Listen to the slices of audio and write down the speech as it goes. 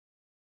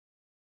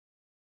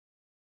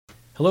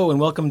Hello and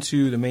welcome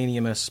to the Maine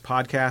EMS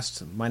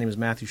podcast. My name is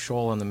Matthew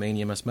Scholl. I'm the Maine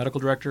EMS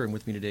Medical Director, and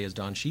with me today is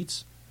Don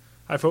Sheets.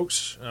 Hi,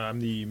 folks. I'm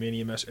the Maine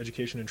EMS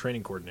Education and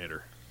Training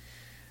Coordinator.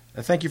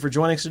 Thank you for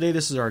joining us today.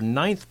 This is our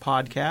 9th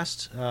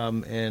podcast,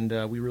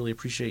 and we really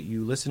appreciate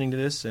you listening to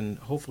this, and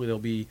hopefully there'll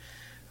be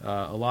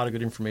a lot of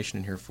good information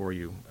in here for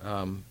you.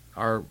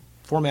 Our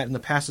format in the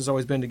past has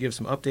always been to give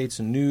some updates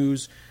and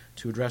news,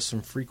 to address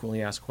some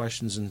frequently asked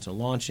questions, and to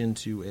launch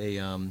into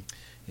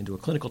a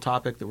clinical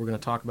topic that we're going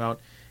to talk about.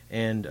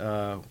 And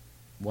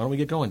why don't we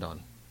get going,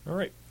 Don? All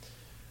right.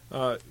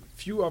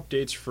 Few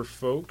updates for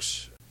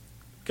folks.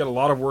 Got a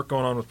lot of work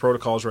going on with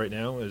protocols right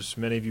now, as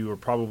many of you are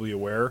probably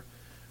aware.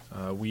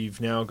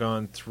 We've now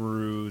gone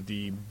through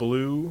the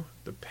blue,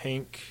 the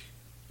pink,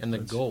 and the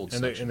gold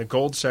section. And the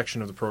gold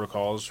section of the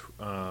protocols.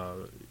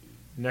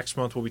 Next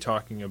month we'll be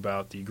talking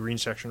about the green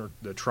section, or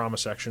the trauma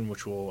section,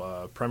 which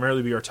will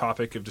primarily be our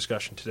topic of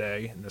discussion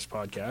today in this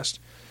podcast.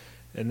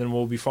 And then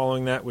we'll be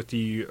following that with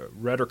the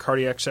red or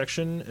cardiac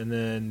section, and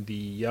then the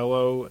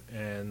yellow,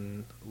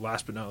 and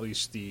last but not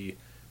least, the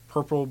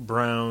purple,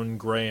 brown,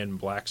 gray, and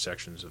black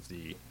sections of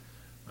the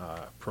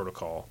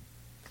protocol.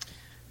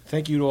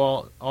 Thank you to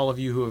all of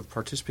you who have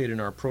participated in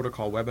our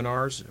protocol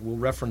webinars. We'll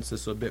reference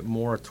this a bit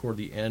more toward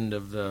the end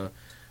of the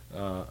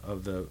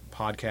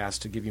podcast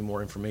to give you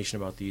more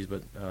information about these.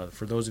 But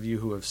for those of you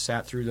who have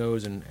sat through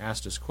those and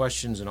asked us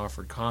questions and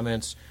offered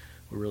comments,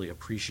 we really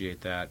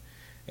appreciate that.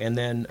 And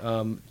then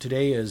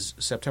today is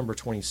September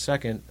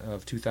 22nd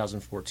of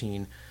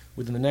 2014.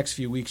 Within the next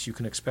few weeks, you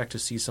can expect to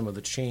see some of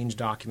the change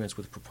documents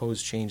with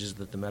proposed changes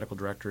that the medical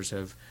directors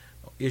have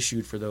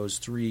issued for those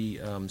three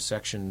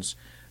sections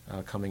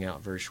coming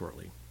out very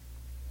shortly.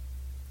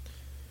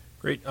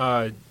 Great.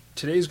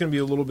 Today is going to be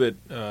a little bit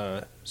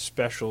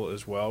special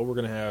as well. We're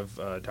going to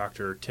have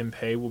Dr. Tim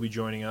Pei will be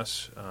joining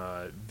us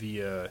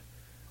via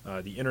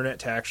the internet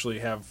to actually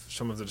have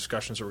some of the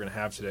discussions that we're going to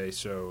have today.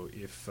 So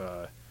if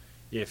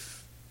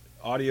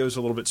audio is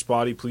a little bit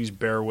spotty, please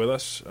bear with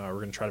us. We're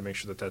going to try to make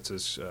sure that that's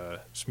as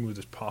smooth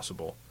as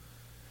possible.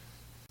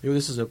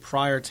 This is a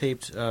prior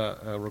taped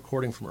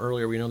recording from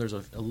earlier. We know there's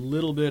a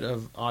little bit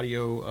of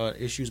audio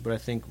issues, but I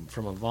think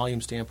from a volume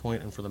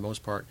standpoint and for the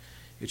most part,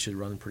 it should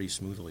run pretty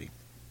smoothly.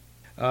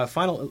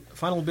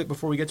 Final bit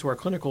before we get to our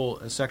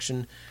clinical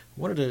section,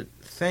 I wanted to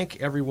thank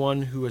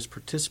everyone who has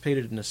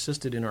participated and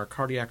assisted in our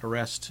cardiac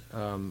arrest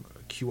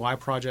QI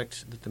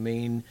project that the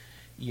Maine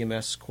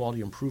EMS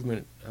Quality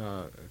Improvement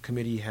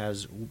Committee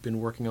has been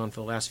working on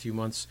for the last few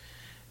months.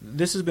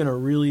 This has been a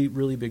really,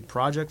 really big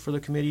project for the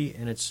committee,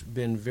 and it's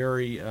been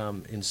very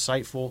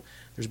insightful.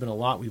 There's been a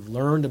lot we've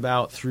learned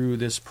about through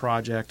this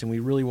project, and we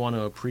really want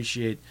to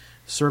appreciate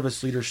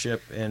service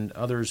leadership and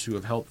others who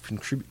have helped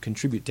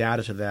contribute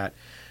data to that.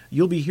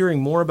 You'll be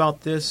hearing more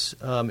about this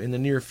in the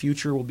near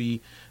future. We'll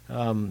be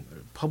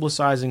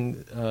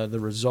publicizing the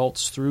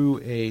results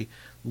through a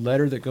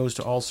letter that goes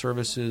to all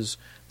services.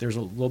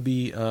 There'll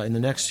be in the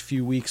next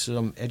few weeks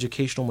some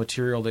educational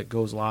material that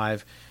goes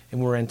live,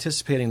 and we're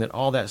anticipating that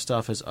all that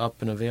stuff is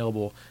up and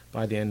available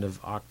by the end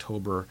of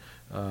October.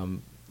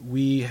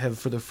 We have,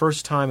 for the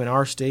first time in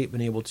our state,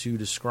 been able to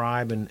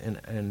describe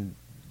and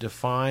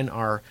define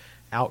our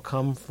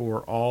outcome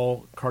for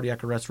all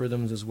cardiac arrest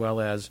rhythms as well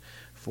as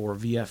for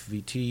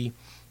VFVT.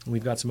 And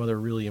we've got some other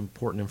really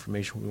important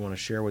information we want to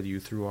share with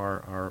you through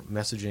our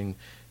messaging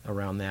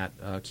around that.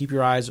 Keep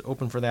your eyes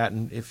open for that,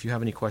 and if you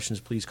have any questions,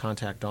 please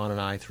contact Don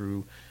and I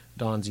through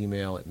Don's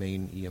email at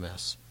Maine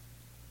EMS.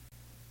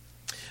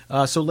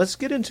 So let's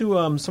get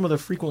into some of the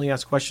frequently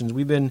asked questions.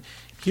 We've been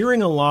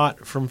hearing a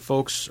lot from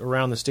folks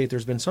around the state.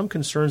 There's been some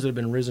concerns that have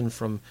been risen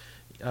from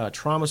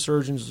trauma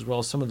surgeons as well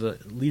as some of the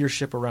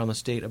leadership around the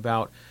state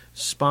about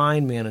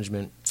spine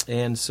management,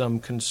 and some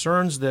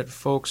concerns that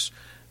folks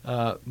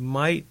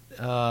might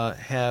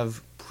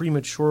have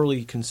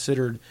prematurely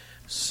considered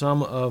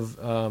some of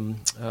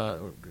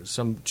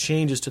some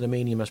changes to the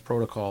Maine EMS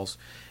protocols.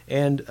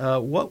 And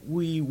what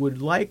we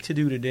would like to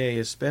do today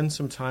is spend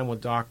some time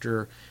with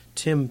Dr.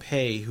 Tim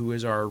Pei, who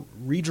is our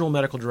regional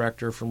medical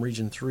director from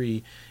Region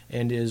 3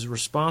 and is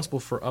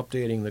responsible for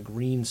updating the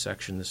green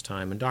section this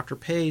time. And Dr.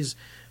 Pei's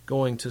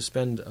going to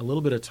spend a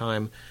little bit of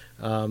time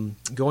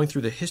going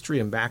through the history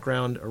and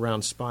background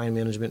around spine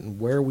management and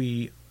where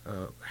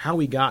how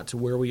we got to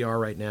where we are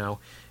right now,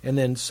 and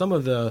then some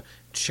of the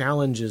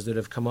challenges that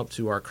have come up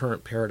to our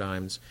current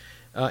paradigms.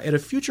 At a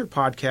future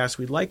podcast,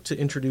 we'd like to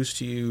introduce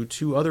to you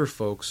two other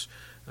folks,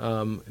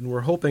 and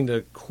we're hoping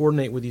to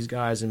coordinate with these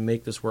guys and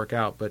make this work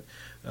out. But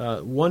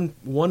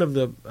one of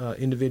the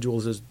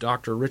individuals is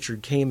Dr.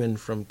 Richard Kamen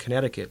from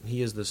Connecticut.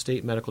 He is the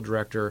state medical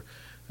director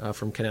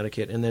from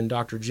Connecticut, and then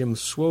Dr. Jim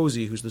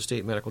Swosey, who's the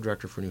state medical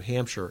director for New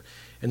Hampshire.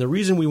 And the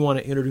reason we want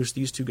to introduce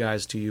these two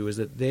guys to you is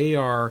that they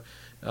are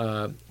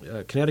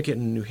Connecticut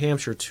and New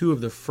Hampshire, two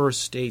of the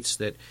first states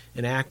that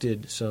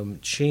enacted some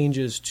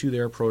changes to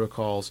their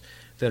protocols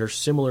that are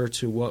similar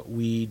to what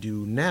we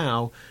do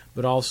now,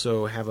 but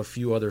also have a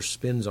few other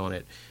spins on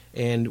it.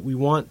 And we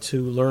want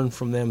to learn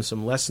from them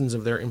some lessons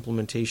of their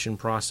implementation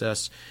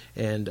process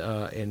and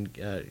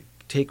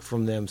take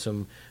from them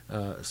some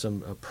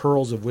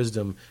pearls of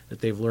wisdom that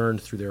they've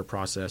learned through their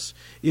process.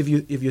 If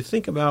you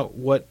think about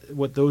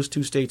what those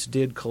two states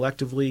did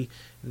collectively,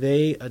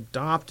 they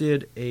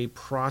adopted a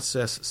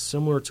process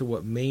similar to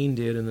what Maine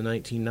did in the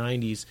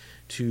 1990s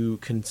to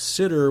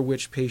consider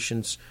which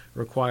patients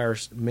require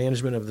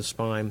management of the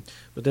spine.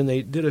 But then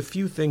they did a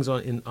few things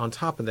on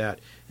top of that,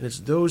 and it's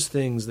those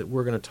things that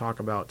we're going to talk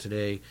about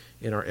today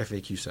in our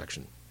FAQ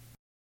section.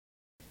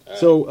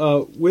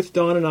 So with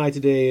Don and I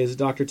today is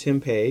Dr. Tim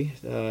Pei.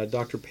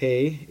 Dr.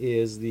 Pei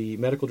is the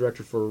medical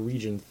director for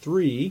Region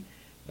 3,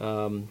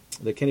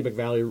 the Kennebec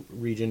Valley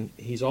region.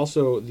 He's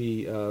also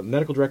the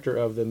medical director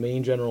of the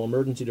Maine General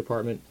Emergency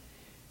Department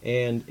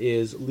and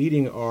is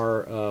leading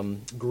our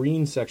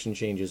green section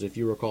changes. If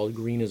you recall,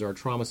 green is our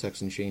trauma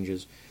section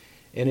changes.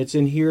 And it's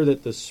in here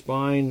that the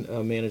spine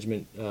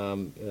management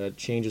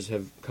changes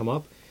have come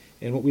up.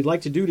 And what we'd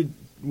like to do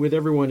with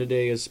everyone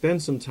today is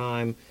spend some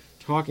time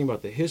talking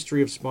about the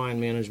history of spine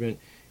management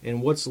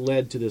and what's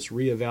led to this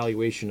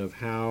reevaluation of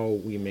how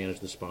we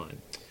manage the spine.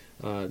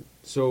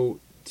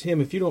 So,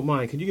 Tim, if you don't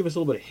mind, could you give us a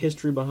little bit of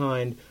history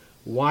behind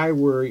why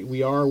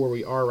we are where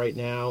we are right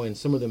now and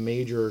some of the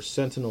major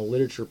sentinel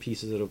literature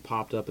pieces that have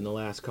popped up in the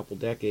last couple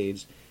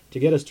decades to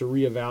get us to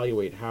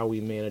reevaluate how we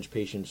manage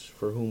patients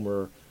for whom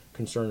we're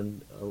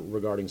concerned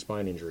regarding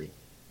spine injury?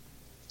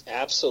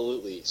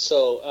 Absolutely.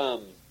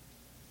 So,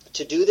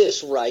 to do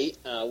this right,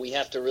 we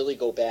have to really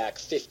go back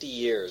 50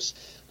 years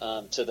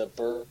to the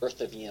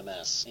birth of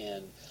EMS,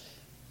 and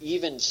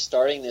even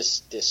starting this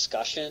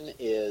discussion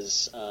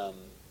is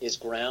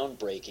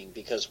groundbreaking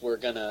because we're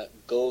going to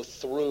go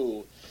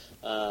through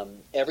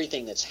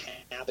everything that's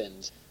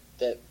happened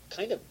that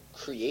kind of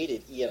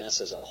created EMS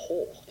as a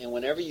whole. And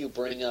whenever you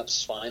bring up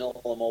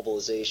spinal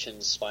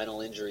immobilizations,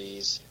 spinal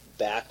injuries,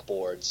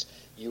 backboards,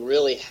 you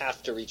really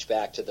have to reach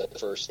back to the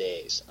first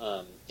days.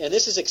 And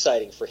this is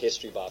exciting for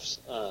history buffs.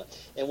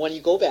 And when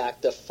you go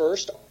back, the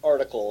first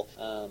article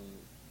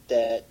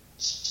that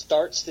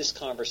starts this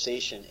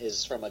conversation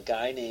is from a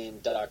guy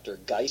named Dr.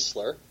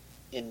 Geisler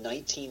in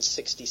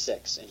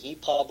 1966. And he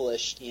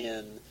published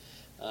in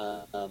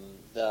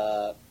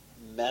the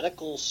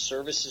Medical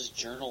Services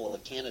Journal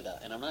of Canada.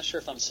 And I'm not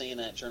sure if I'm saying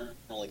that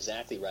journal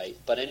exactly right.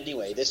 But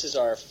anyway, this is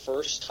our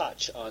first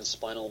touch on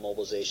spinal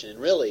immobilization. And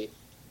really,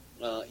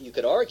 you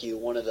could argue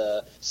one of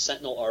the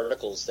sentinel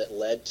articles that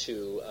led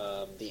to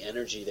the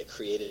energy that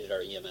created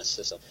our EMS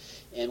system.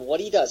 And what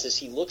he does is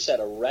he looks at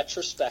a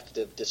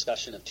retrospective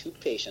discussion of two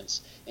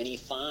patients, and he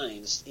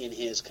finds in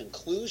his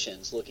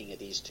conclusions looking at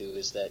these two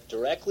is that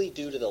directly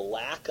due to the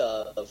lack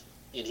of,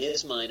 in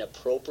his mind,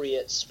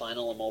 appropriate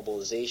spinal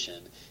immobilization,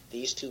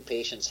 these two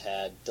patients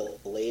had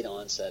delayed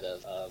onset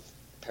of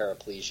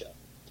paraplegia.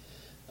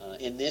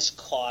 And this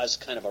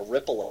caused kind of a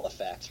ripple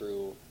effect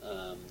through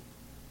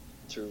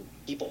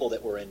people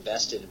that were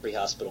invested in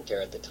pre-hospital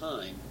care at the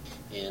time,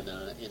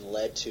 and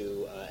led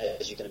to,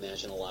 as you can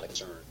imagine, a lot of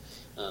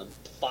concern.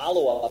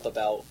 Follow-up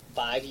about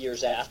 5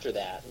 years after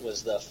that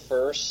was the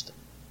first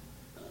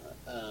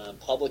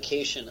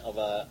publication of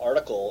an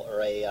article,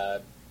 or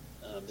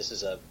this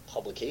is a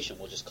publication,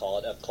 we'll just call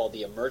it, called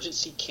The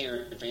Emergency Care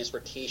and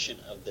Transportation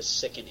of the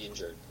Sick and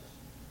Injured.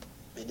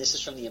 And this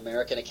is from the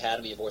American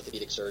Academy of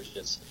Orthopedic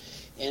Surgeons.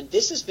 And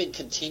this has been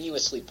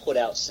continuously put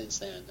out since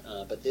then,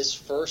 but this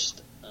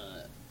first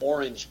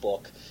Orange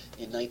book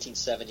in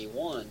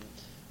 1971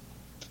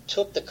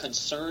 took the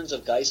concerns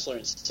of Geisler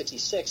in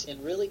 66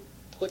 and really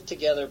put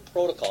together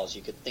protocols,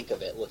 you could think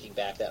of it, looking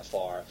back that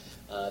far,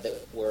 that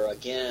were,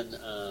 again,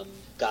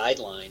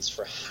 guidelines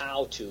for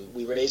how to,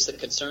 we raised the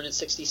concern in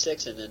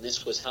 66, and then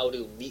this was how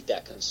to meet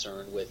that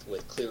concern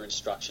with clear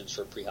instructions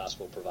for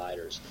pre-hospital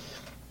providers.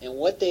 And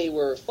what they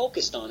were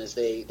focused on is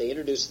they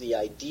introduced the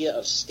idea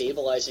of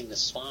stabilizing the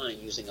spine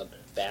using a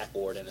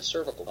backboard and a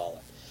cervical collar.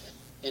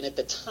 And at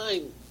the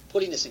time,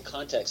 putting this in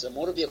context, a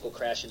motor vehicle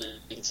crash in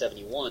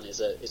 1971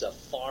 is a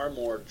far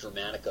more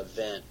dramatic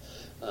event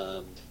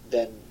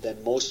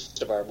than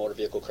most of our motor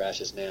vehicle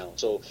crashes now.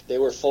 So they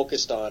were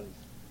focused on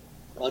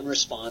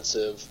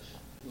unresponsive,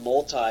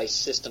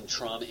 multi-system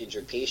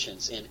trauma-injured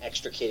patients and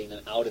extricating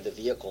them out of the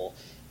vehicle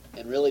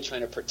and really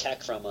trying to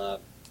protect from a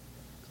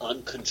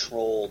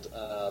uncontrolled,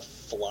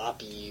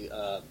 floppy,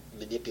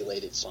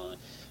 manipulated spine.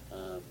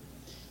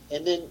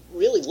 And then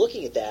really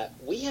looking at that,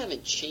 we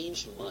haven't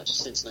changed much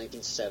since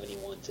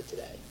 1971 to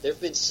today. There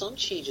have been some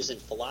changes in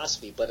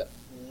philosophy, but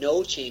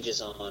no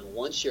changes on,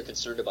 once you're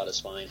concerned about a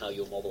spine, how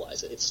you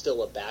immobilize it. It's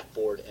still a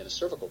backboard and a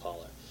cervical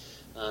collar.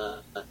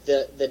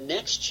 The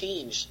next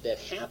change that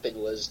happened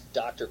was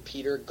Dr.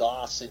 Peter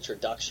Goff's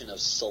introduction of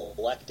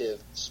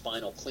selective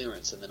spinal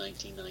clearance in the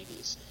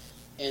 1990s.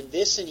 And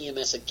this in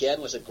EMS,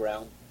 again, was a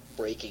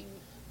groundbreaking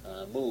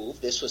move.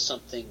 This was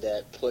something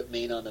that put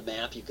Maine on the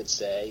map, you could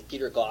say.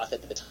 Peter Goff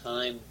at the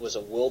time was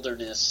a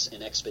wilderness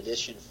and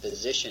expedition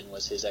physician,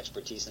 was his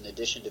expertise, in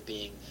addition to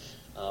being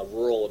a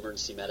rural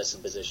emergency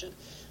medicine physician.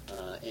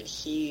 And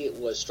he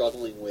was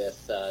struggling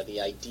with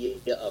the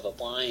idea of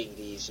applying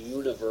these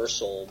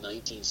universal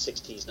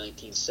 1960s,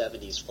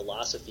 1970s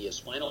philosophy of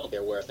spinal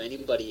care, where if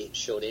anybody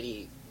showed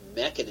any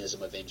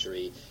mechanism of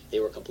injury, they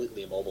were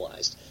completely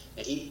immobilized.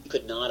 And he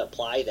could not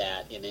apply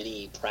that in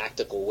any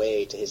practical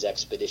way to his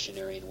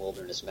expeditionary and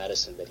wilderness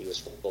medicine that he was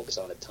focused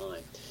on at the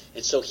time.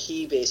 And so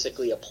he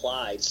basically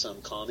applied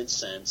some common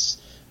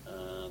sense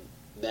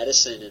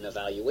medicine and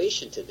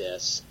evaluation to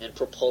this and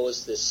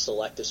proposed this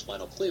selective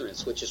spinal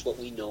clearance, which is what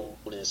we know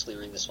as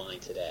clearing the spine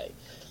today.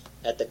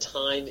 At the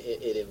time,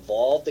 it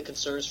involved the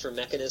concerns for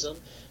mechanism,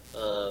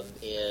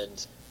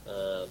 and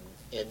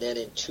then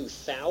in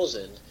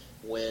 2000,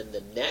 when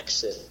the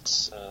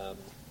Nexus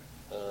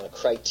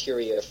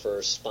criteria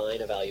for spine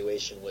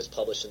evaluation was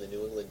published in the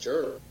New England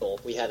Journal,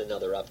 we had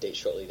another update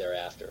shortly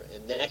thereafter.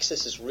 And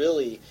Nexus is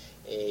really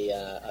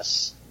a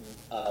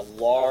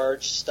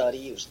large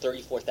study. It was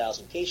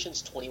 34,000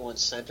 patients, 21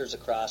 centers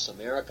across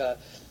America,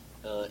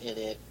 and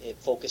it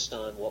focused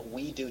on what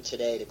we do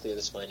today to clear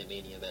the spine in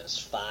Mania MS.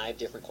 5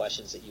 different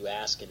questions that you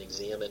ask and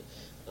examine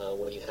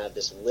when you have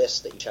this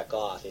list that you check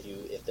off.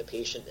 If the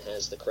patient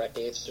has the correct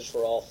answers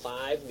for all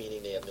 5,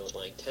 meaning they have no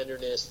spine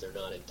tenderness, they're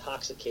not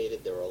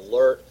intoxicated, they're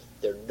alert,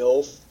 there are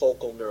no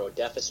focal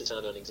neurodeficits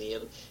found on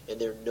exam, and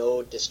there are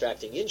no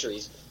distracting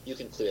injuries, you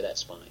can clear that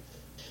spine.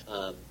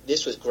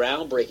 This was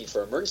groundbreaking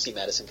for emergency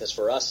medicine because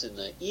for us in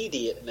the ED,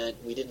 it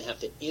meant we didn't have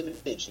to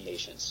image the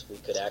patients. We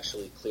could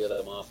actually clear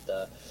them off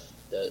the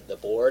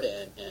board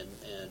and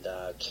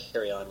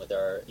carry on with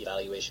our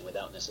evaluation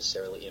without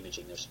necessarily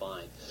imaging their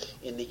spine.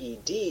 In the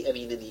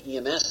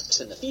EMS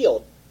in the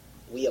field,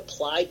 we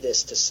applied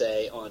this to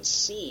say on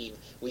scene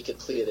we could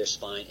clear their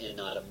spine and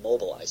not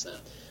immobilize them.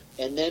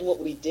 And then what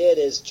we did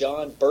is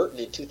John Burton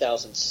in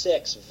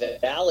 2006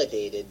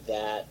 validated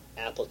that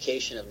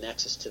application of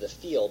Nexus to the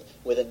field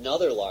with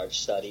another large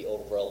study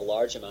over a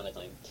large amount of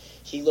time.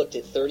 He looked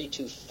at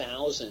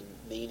 32,000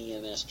 main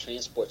EMS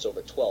transports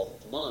over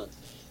 12 months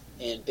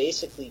and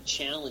basically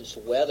challenged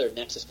whether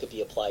Nexus could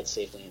be applied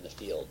safely in the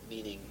field,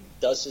 meaning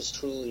does this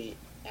truly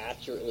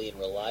accurately and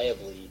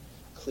reliably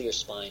clear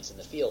spines in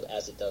the field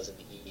as it does in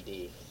the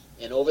ED.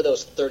 And over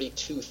those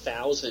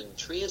 32,000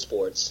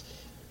 transports,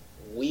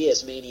 we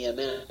as main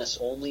EMS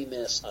only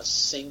miss a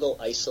single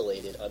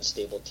isolated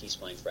unstable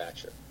T-spine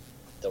fracture.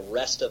 The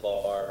rest of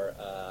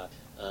our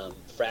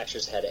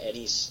fractures had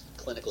any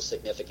clinical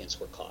significance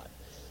were caught.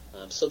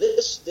 So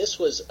this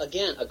was,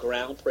 again, a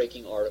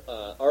groundbreaking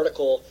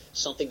article,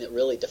 something that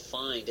really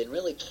defined and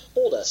really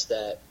told us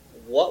that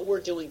what we're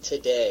doing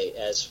today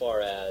as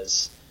far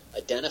as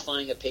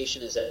identifying a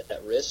patient is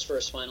at risk for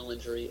a spinal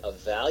injury,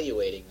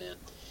 evaluating them,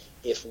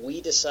 if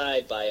we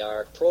decide by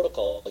our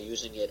protocol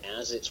using it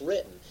as it's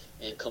written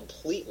and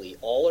completely,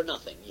 all or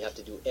nothing, you have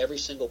to do every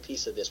single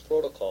piece of this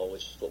protocol,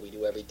 which is what we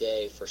do every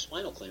day for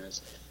spinal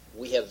clearance,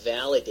 we have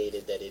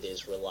validated that it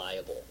is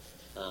reliable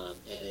and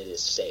it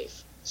is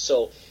safe.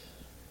 So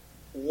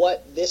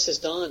what this has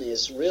done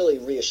is really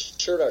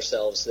reassured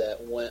ourselves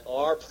that when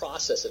our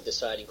process of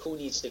deciding who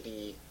needs to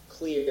be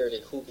cleared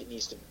and who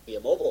needs to be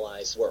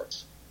immobilized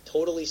works.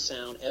 Totally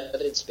sound,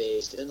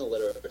 evidence-based, in the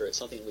literature. It's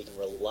something we can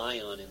rely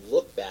on and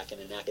look back in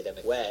an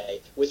academic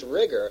way with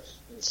rigor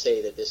and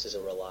say that this is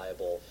a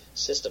reliable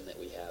system that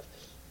we have.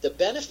 The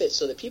benefits,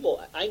 so that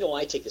people, I know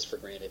I take this for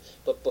granted,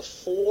 but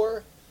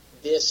before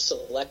this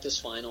selective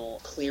spinal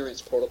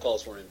clearance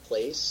protocols were in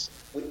place,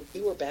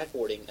 we were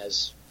backboarding,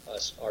 as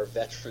our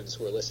veterans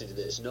who are listening to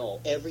this know,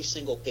 every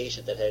single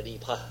patient that had any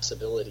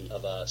possibility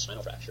of a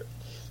spinal fracture.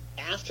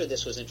 After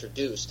this was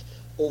introduced,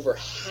 over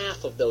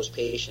half of those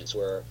patients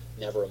were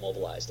never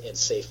immobilized, and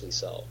safely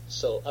so.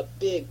 So a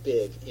big,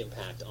 big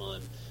impact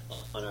on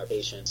our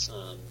patients,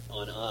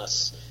 on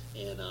us,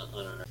 and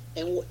on our.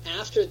 And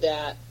after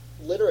that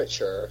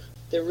literature,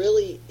 there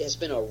really has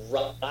been a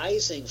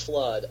rising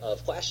flood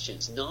of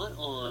questions, not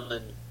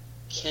on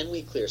can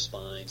we clear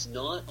spines,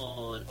 not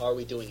on are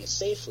we doing it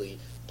safely,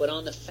 but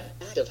on the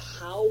fact of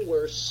how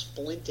we're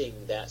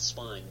splinting that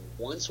spine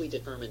once we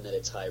determine that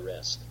it's high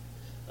risk.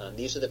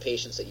 These are the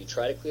patients that you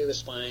try to clear the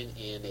spine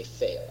and they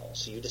fail.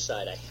 So you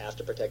decide, I have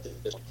to protect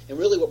the spine. And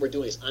really what we're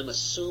doing is I'm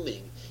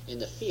assuming in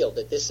the field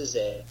that this is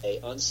a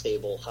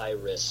unstable,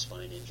 high-risk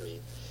spine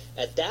injury.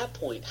 At that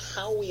point,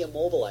 how we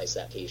immobilize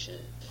that patient,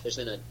 there's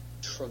been a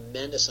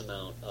tremendous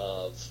amount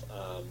of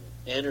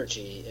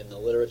energy in the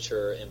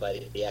literature and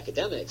by the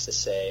academics to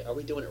say, are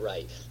we doing it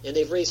right? And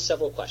they've raised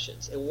several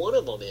questions. And one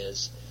of them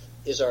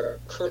is our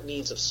current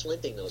means of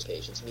splinting those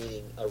patients,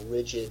 meaning a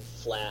rigid,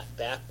 flat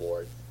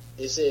backboard,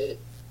 is it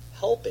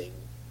helping?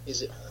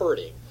 Is it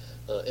hurting?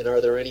 And are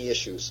there any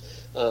issues?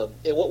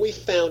 And what we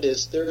found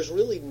is there's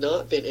really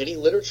not been any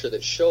literature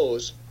that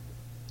shows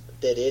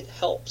that it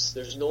helps.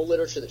 There's no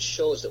literature that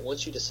shows that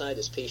once you decide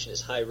this patient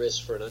is high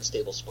risk for an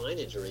unstable spine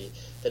injury,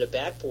 that a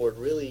backboard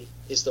really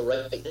is the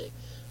right thing.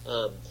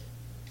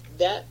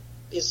 That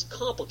is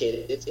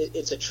complicated.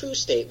 It's a true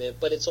statement,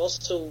 but it's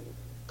also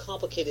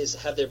complicated.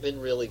 Have there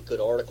been really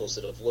good articles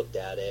that have looked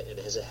at it, and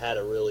has it had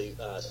a really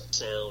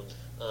sound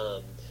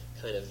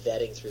kind of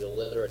vetting through the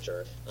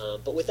literature?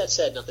 But with that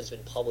said, nothing's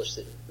been published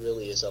that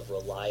really is of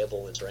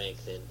reliable and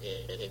strength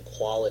and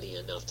quality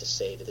enough to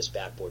say that this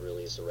backboard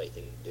really is the right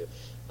thing to do.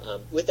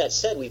 With that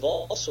said, we've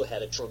also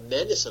had a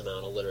tremendous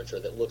amount of literature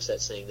that looks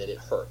at saying that it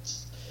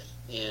hurts.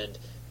 And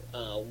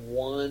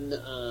one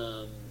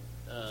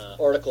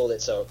article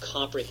that's a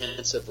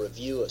comprehensive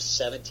review of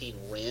 17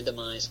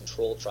 randomized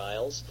controlled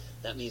trials.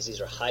 That means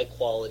these are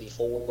high-quality,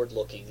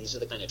 forward-looking. These are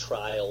the kind of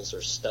trials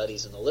or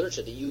studies in the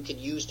literature that you can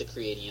use to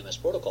create EMS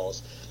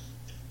protocols,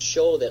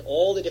 show that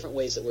all the different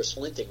ways that we're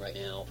splinting right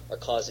now are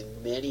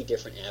causing many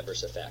different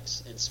adverse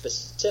effects, and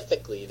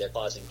specifically they're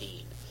causing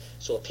pain.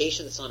 So a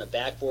patient that's on a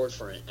backboard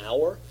for an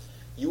hour,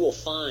 you will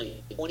find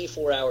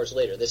 24 hours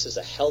later, this is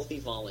a healthy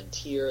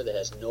volunteer that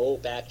has no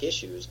back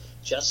issues,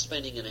 just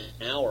spending an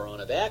hour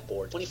on a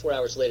backboard, 24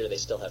 hours later they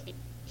still have pain.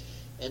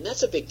 And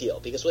that's a big deal,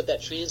 because what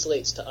that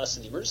translates to us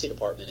in the emergency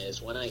department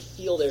is when I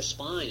feel their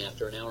spine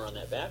after an hour on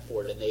that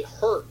backboard and they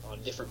hurt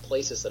on different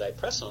places that I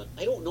press on,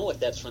 I don't know if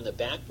that's from the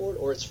backboard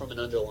or it's from an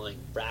underlying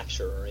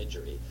fracture or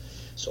injury.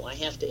 So I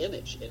have to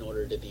image in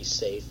order to be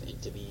safe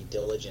and to be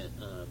diligent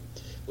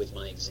with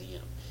my exam.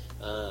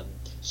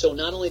 So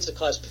not only does it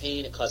cause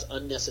pain, it causes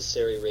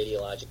unnecessary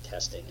radiologic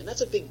testing. And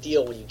that's a big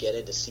deal when you get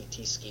into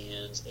CT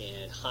scans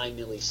and high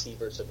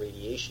millisieverts of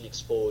radiation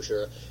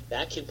exposure.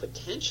 That can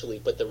potentially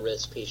put the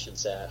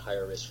patients at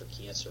higher risk for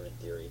cancer in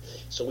theory.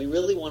 So we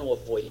really want to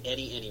avoid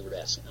any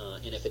risk.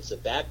 And if it's the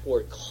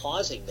backboard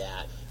causing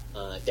that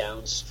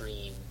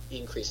downstream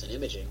increase in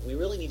imaging, we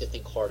really need to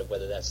think hard of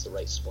whether that's the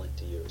right splint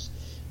to use.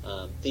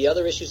 The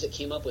other issues that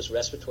came up was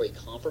respiratory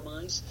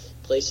compromise,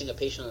 placing a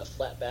patient on a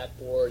flat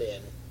backboard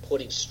and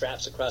putting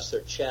straps across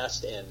their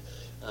chest and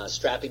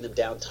strapping them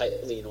down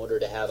tightly in order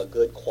to have a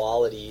good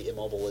quality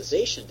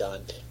immobilization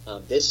done.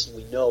 This,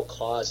 we know,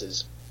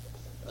 causes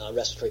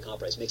respiratory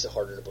compromise, makes it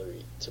harder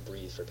to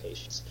breathe for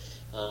patients.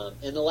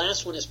 And the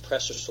last one is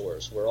pressure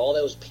sores, where all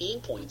those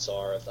pain points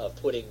are of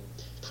putting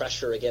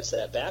pressure against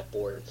that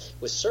backboard.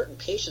 With certain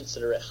patients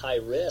that are at high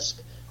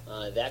risk,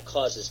 that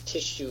causes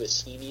tissue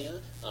ischemia,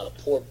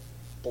 poor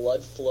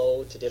blood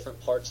flow to different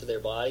parts of their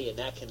body, and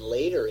that can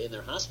later in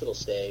their hospital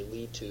stay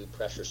lead to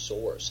pressure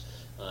sores,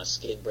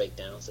 skin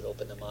breakdowns that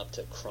open them up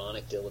to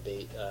chronic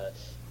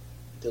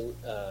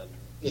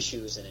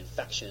issues and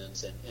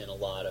infections and a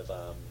lot of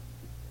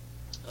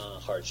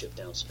hardship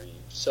downstream.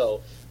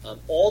 So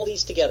all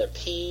these together,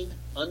 pain,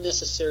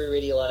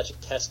 unnecessary radiologic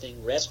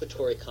testing,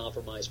 respiratory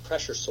compromise,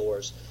 pressure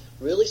sores,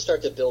 really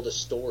start to build a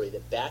story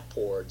that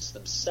backboards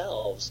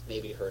themselves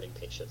may be hurting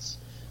patients.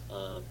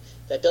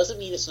 That doesn't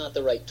mean it's not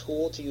the right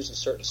tool to use in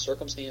certain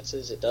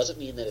circumstances. It doesn't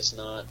mean that it's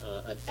not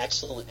an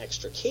excellent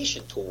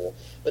extrication tool,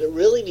 but it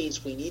really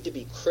means we need to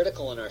be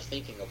critical in our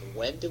thinking of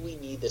when do we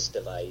need this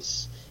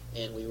device,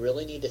 and we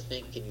really need to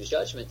think and use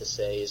judgment to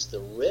say, is the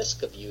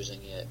risk of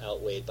using it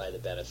outweighed by the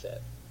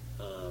benefit?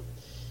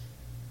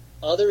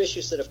 Other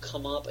issues that have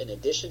come up in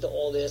addition to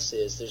all this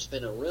is there's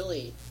been a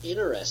really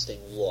interesting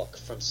look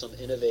from some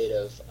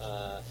innovative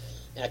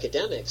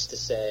academics to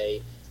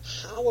say,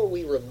 how are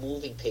we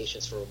removing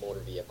patients from a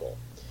motor vehicle?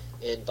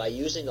 And by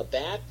using a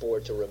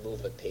backboard to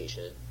remove a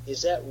patient,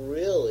 is that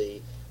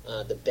really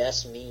the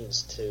best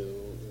means to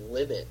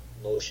limit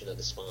motion of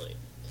the spine?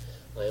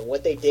 And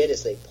what they did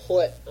is they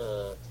put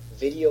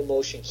video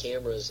motion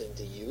cameras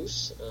into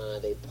use.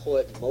 They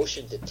put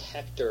motion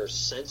detector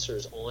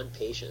sensors on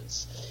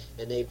patients.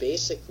 And they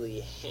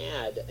basically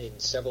had, in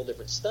several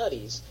different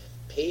studies,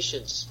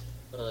 patients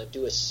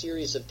do a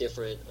series of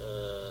different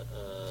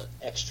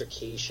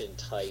extrication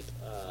type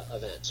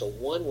events. So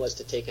one was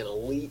to take an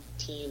elite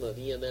team of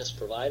EMS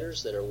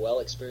providers that are well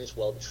experienced,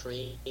 well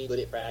trained, good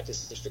at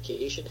practice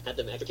extrication, had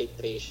them extricate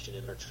the patient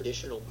in our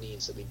traditional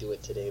means that we do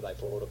it today by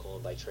protocol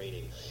and by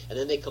training. And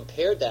then they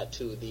compared that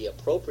to the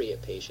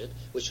appropriate patient,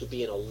 which would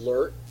be an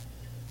alert,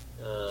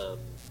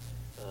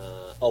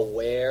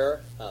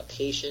 aware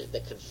patient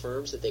that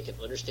confirms that they can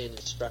understand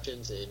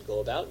instructions and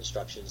go about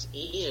instructions,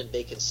 and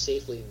they can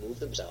safely move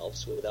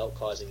themselves without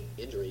causing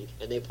injury.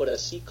 And they put a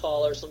seat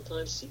collar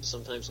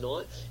sometimes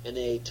not, and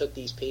they took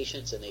these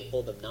patients and they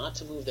told them not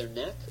to move their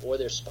neck or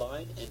their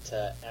spine and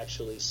to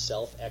actually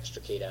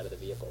self-extricate out of the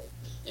vehicle.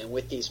 And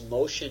with these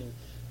motion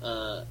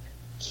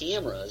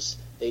cameras,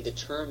 they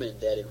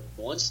determined that in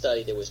one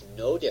study there was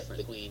no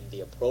difference between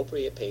the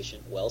appropriate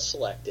patient,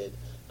 well-selected,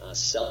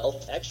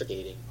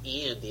 self-extricating,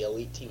 and the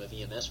elite team of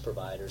EMS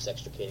providers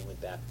extricating with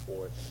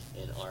backboard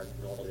and our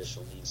normal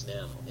traditional means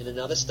now. In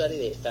another study,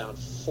 they found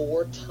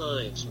 4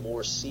 times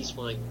more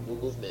C-spine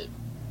movement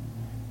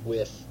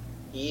with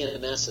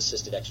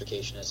EMS-assisted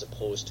extrication as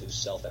opposed to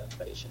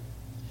self-extrication.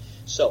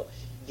 So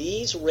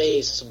these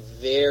raise some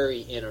very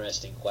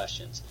interesting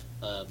questions.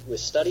 With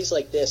studies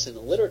like this in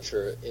the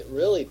literature, it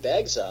really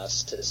begs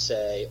us to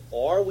say,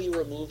 are we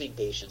removing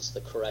patients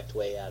the correct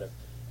way out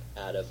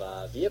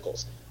of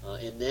vehicles?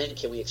 And then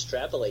can we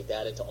extrapolate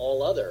that into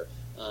all other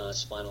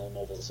spinal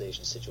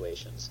immobilization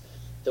situations?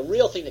 The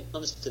real thing that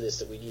comes to this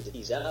that we need to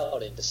tease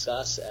out and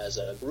discuss as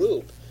a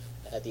group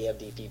at the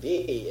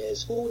MDPB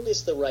is, who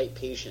is the right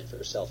patient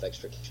for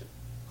self-extrication?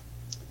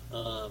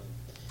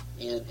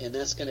 And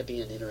that's going to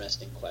be an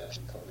interesting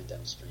question coming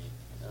downstream.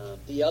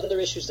 The other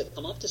issues that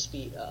come up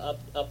to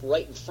up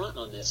right in front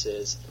on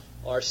this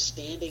are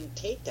standing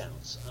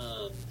takedowns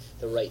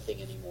the right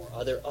thing anymore?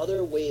 Are there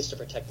other ways to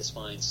protect the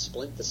spine,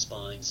 splint the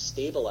spine,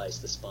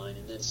 stabilize the spine,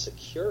 and then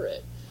secure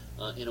it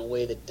in a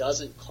way that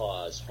doesn't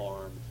cause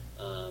harm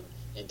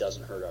and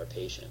doesn't hurt our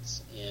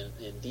patients?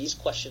 And these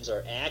questions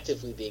are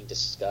actively being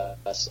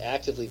discussed,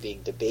 actively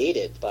being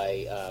debated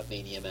by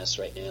Maine EMS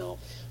right now.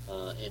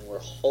 And we're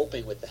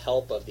hoping, with the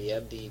help of the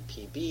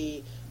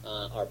MDPB,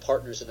 our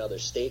partners in other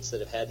states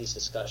that have had these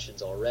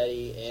discussions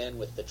already, and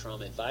with the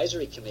Trauma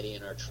Advisory Committee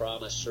and our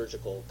trauma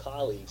surgical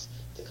colleagues,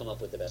 to come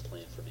up with the best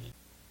plan for Maine.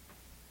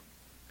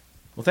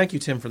 Well, thank you,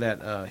 Tim, for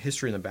that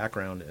history and the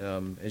background.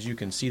 As you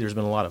can see, there's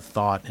been a lot of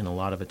thought and a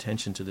lot of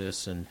attention to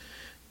this, and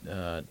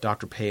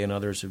Dr. Pei and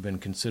others have been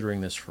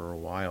considering this for a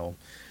while.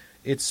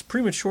 It's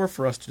premature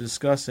for us to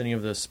discuss any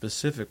of the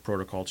specific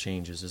protocol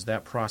changes, as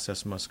that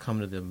process must come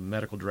to the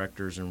medical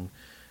directors and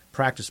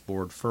practice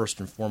board first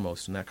and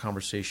foremost, and that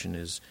conversation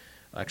is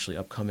actually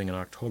upcoming in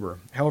October.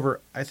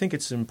 However, I think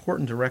it's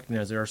important to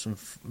recognize there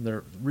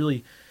are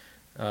really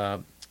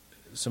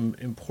some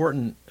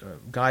important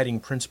guiding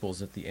principles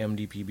that the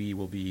MDPB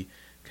will be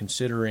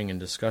considering and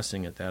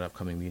discussing at that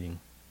upcoming meeting.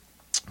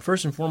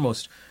 First and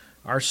foremost,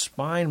 our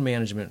spine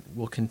management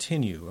will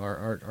continue.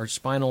 Our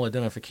spinal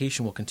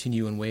identification will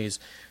continue in ways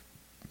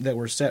that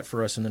were set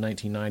for us in the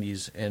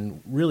 1990s,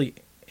 and really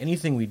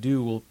anything we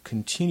do will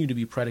continue to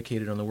be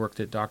predicated on the work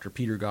that Dr.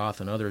 Peter Goth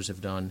and others have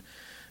done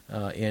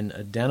in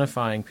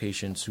identifying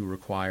patients who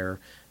require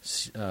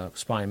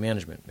spine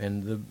management.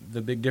 And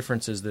the big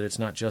difference is that it's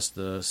not just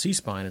the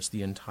C-spine, it's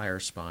the entire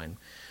spine.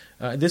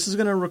 This is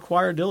going to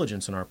require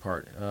diligence on our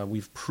part.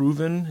 We've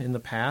proven in the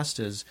past,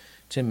 as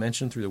Tim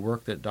mentioned, through the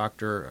work that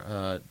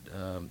Dr.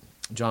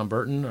 John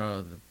Burton,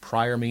 the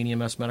prior Maine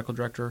EMS medical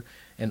director,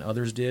 and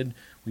others did.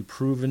 We've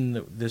proven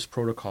that this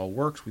protocol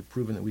works. We've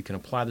proven that we can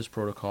apply this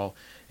protocol,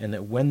 and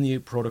that when the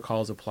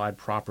protocol is applied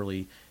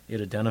properly, it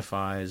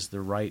identifies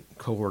the right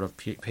cohort of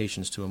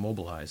patients to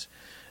immobilize.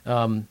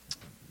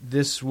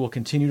 This will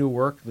continue to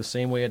work the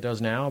same way it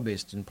does now,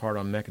 based in part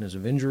on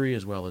mechanism of injury,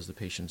 as well as the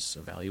patient's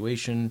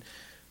evaluation,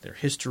 their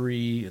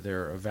history,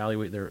 their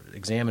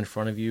exam in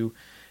front of you.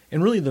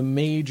 And really the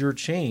major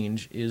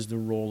change is the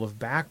role of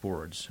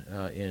backboards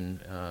in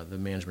the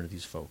management of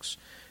these folks.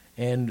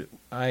 And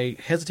I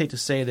hesitate to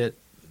say that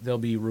they'll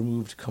be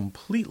removed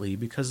completely,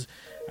 because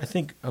I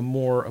think a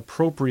more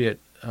appropriate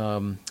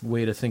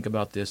way to think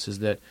about this is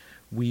that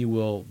we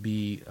will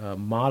be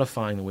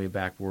modifying the way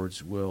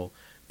backboards will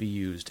be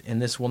used.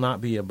 And this will not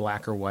be a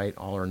black or white,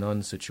 all or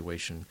none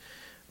situation.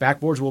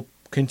 Backboards will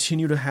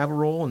continue to have a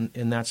role,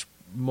 and that's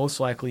most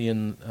likely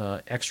in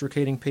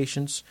extricating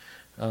patients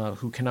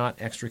who cannot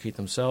extricate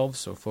themselves,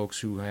 so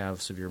folks who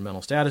have severe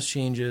mental status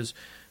changes,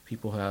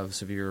 people who have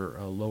severe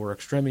lower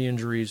extremity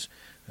injuries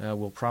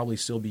will probably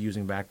still be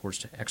using backboards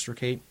to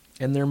extricate.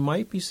 And there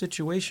might be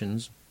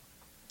situations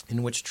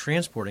in which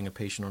transporting a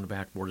patient on a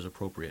backboard is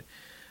appropriate.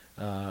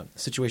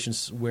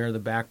 Situations where the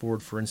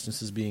backboard, for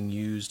instance, is being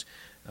used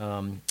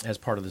as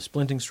part of the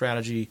splinting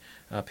strategy,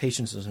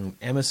 patients in whom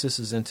emesis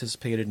is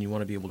anticipated and you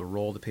want to be able to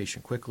roll the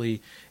patient quickly.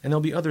 And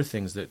there'll be other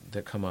things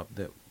that come up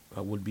that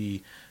would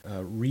be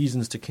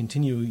reasons to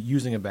continue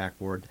using a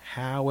backboard.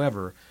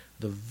 However,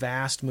 the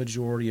vast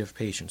majority of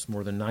patients,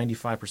 more than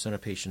 95%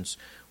 of patients,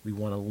 we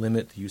want to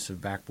limit the use of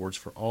backboards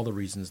for all the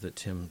reasons that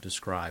Tim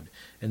described.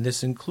 And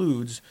this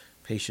includes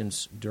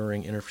patients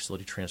during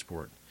interfacility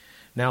transport.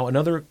 Now,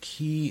 another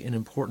key and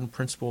important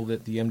principle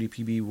that the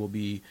MDPB will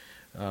be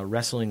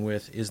wrestling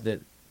with is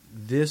that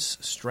this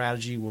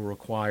strategy will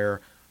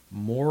require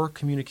more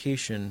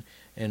communication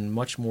and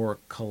much more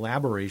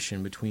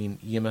collaboration between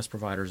EMS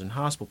providers and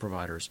hospital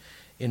providers.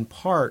 In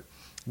part,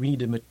 we need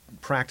to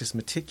practice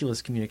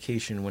meticulous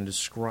communication when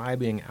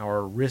describing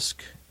our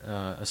risk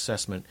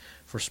assessment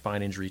for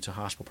spine injury to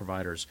hospital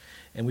providers.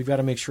 And we've got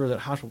to make sure that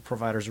hospital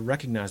providers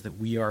recognize that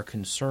we are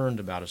concerned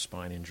about a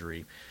spine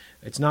injury.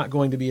 It's not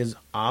going to be as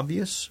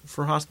obvious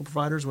for hospital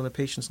providers when the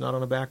patient's not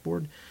on a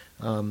backboard.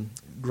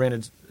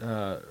 Granted,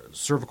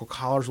 cervical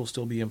collars will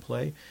still be in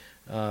play.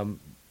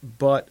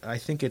 But I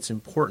think it's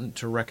important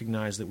to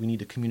recognize that we need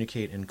to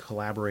communicate and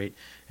collaborate,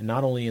 and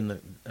not only in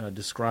the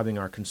describing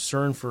our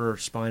concern for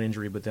spine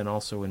injury, but then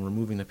also in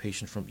removing the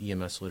patient from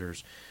EMS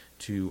litters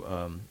to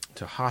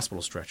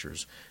hospital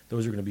stretchers.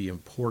 Those are going to be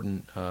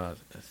important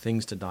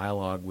things to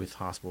dialogue with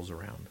hospitals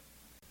around.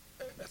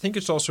 I think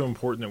it's also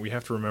important that we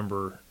have to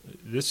remember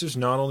this is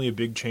not only a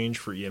big change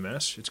for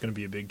EMS, it's going to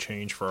be a big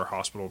change for our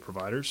hospital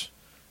providers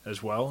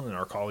as well and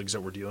our colleagues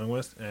that we're dealing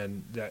with,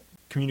 and that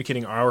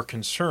communicating our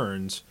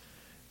concerns,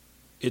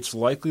 it's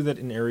likely that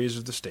in areas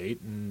of the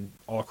state and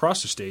all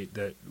across the state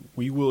that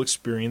we will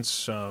experience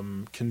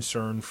some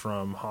concern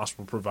from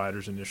hospital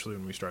providers initially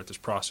when we start this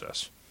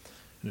process.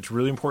 And it's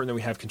really important that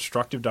we have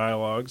constructive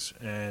dialogues,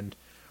 and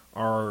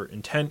our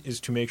intent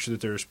is to make sure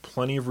that there's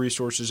plenty of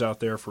resources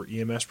out there for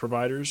EMS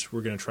providers.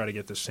 We're going to try to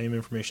get the same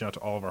information out to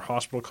all of our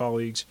hospital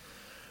colleagues.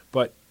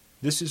 But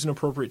this is an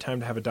appropriate time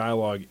to have a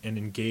dialogue and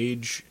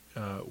engage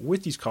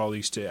with these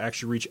colleagues to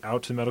actually reach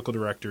out to medical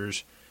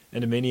directors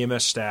and to Maine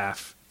EMS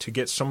staff to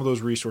get some of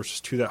those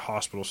resources to that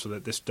hospital so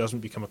that this doesn't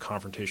become a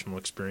confrontational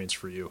experience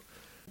for you.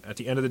 At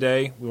the end of the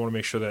day, we want to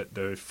make sure that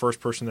the first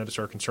person that is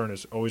our concern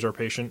is always our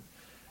patient,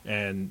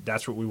 and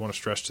that's what we want to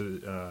stress to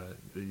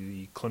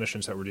the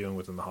clinicians that we're dealing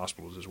with in the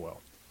hospitals as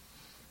well.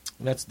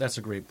 That's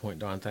a great point,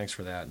 Don. Thanks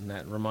for that. And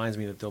that reminds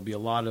me that there'll be a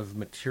lot of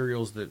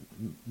materials that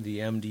the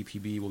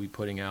MDPB will be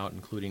putting out,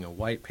 including a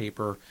white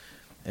paper,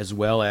 as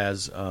well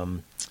as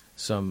we're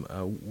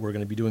going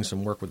to be doing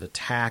some work with the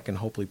TAC and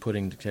hopefully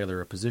putting together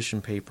a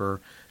position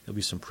paper. There'll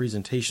be some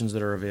presentations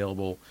that are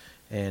available.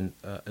 And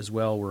as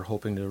well, we're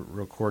hoping to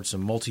record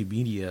some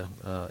multimedia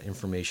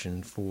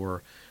information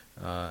for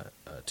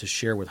to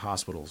share with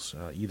hospitals,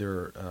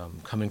 either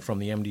coming from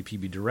the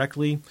MDPB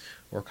directly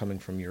or coming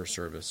from your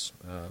service.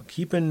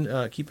 Keep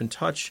in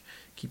touch.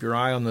 Keep your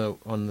eye on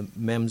the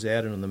MEMS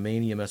Ed and on the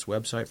Maine EMS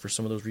website for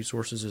some of those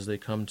resources as they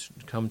come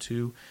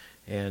to.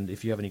 And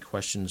if you have any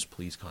questions,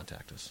 please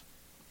contact us.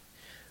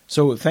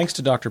 So thanks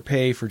to Dr.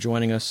 Pei for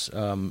joining us.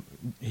 Tim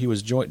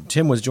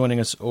was joining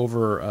us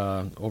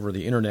over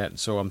the internet,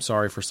 so I'm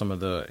sorry for some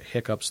of the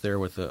hiccups there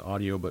with the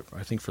audio, but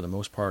I think for the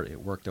most part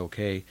it worked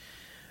okay.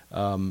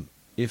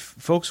 If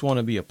folks want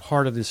to be a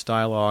part of this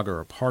dialogue or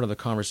a part of the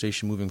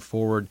conversation moving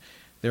forward,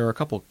 there are a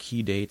couple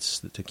key dates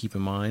to keep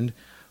in mind.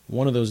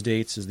 One of those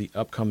dates is the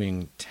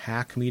upcoming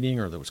TAC meeting,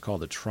 or what's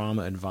called the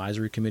Trauma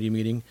Advisory Committee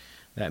meeting.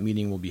 That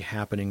meeting will be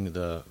happening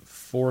the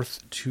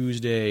fourth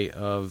Tuesday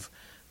of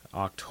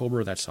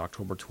October. That's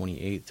October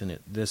 28th, and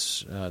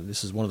this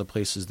is one of the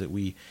places that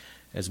we,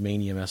 as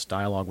Maine EMS,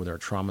 dialogue with our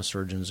trauma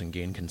surgeons and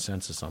gain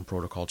consensus on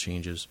protocol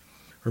changes.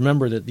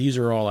 Remember that these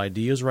are all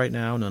ideas right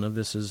now. None of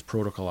this is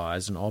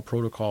protocolized, and all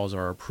protocols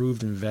are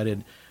approved and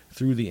vetted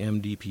through the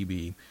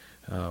MDPB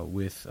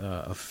with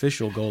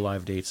official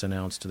go-live dates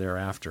announced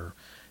thereafter.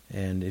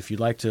 And if you'd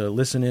like to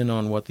listen in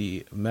on what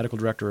the medical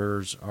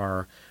directors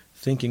are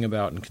thinking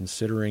about and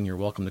considering, you're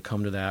welcome to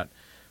come to that.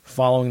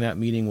 Following that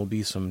meeting will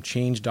be some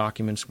change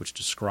documents which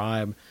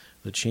describe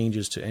the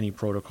changes to any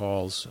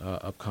protocols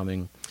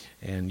upcoming,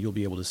 and you'll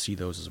be able to see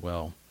those as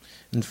well.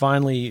 And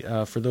finally,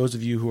 for those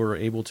of you who are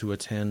able to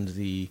attend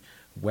the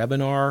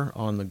webinar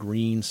on the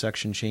green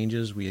section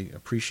changes, we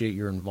appreciate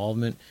your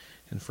involvement.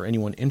 And for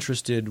anyone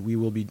interested, we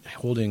will be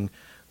holding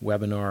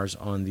webinars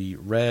on the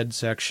red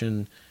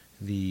section,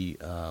 the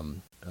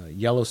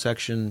yellow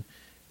section,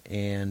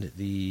 and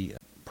the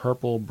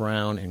purple,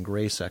 brown, and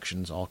gray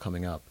sections all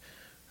coming up.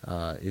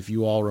 If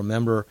you all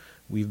remember,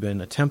 we've been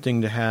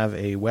attempting to have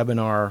a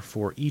webinar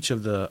for each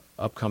of the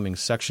upcoming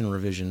section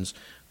revisions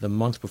the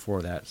month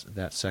before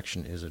that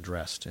section is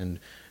addressed. And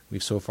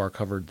we've so far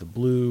covered the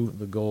blue,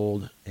 the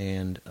gold,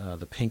 and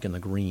the pink and the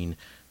green.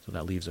 So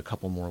that leaves a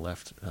couple more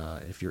left.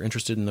 If you're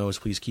interested in those,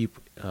 please keep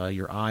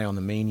your eye on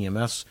the Maine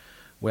EMS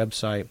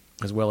website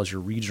as well as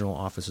your regional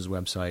office's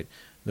website.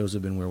 Those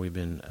have been where we've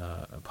been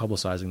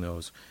publicizing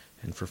those.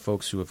 And for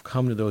folks who have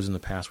come to those in the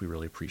past, we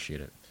really appreciate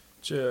it.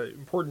 It's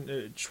important.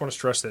 I just want to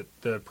stress that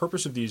the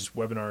purpose of these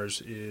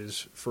webinars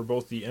is for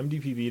both the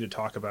MDPB to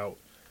talk about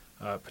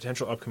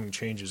potential upcoming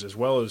changes, as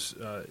well as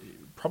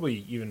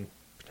probably even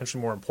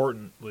potentially more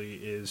importantly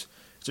is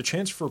it's a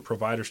chance for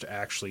providers to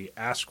actually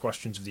ask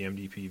questions of the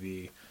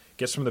MDPB,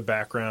 get some of the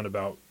background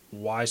about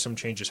why some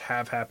changes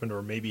have happened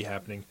or may be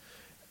happening,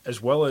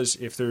 as well as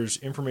if there's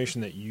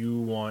information that you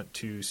want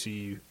to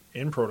see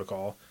in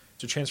protocol,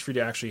 it's a chance for you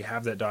to actually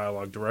have that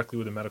dialogue directly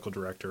with the medical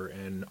director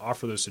and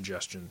offer those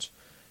suggestions.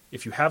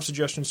 If you have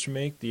suggestions to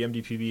make, the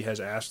MDPB has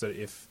asked that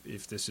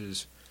if this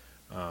is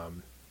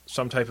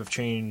some type of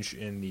change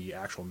in the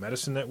actual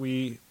medicine that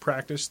we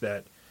practice,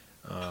 that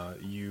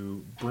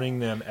you bring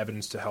them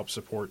evidence to help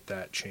support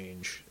that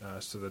change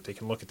so that they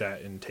can look at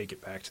that and take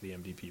it back to the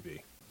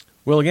MDPB.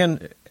 Well,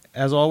 again,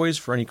 as always,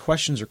 for any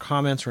questions or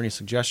comments or any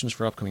suggestions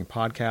for upcoming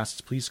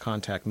podcasts, please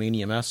contact Maine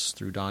EMS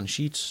through Don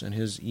Sheets and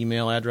his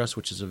email address,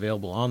 which is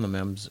available on the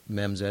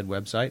MEMS Ed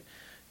website.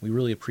 We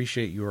really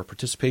appreciate your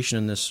participation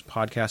in this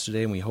podcast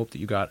today, and we hope that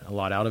you got a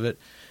lot out of it.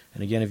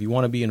 And again, if you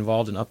want to be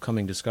involved in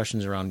upcoming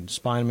discussions around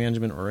spine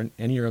management or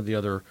any of the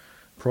other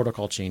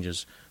protocol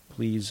changes,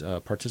 please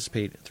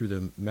participate through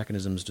the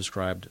mechanisms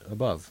described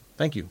above.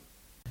 Thank you.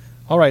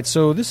 All right,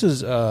 so this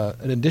is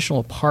an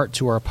additional part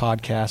to our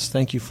podcast.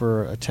 Thank you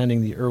for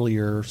attending the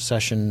earlier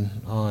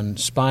session on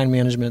spine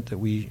management that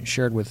we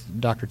shared with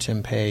Dr.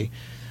 Tim Pei.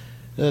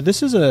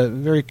 This is a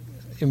very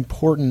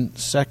important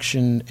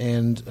section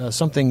and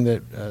something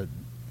that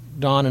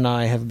Don and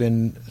I have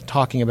been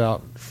talking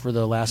about for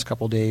the last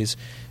couple of days,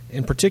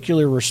 in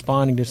particular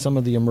responding to some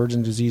of the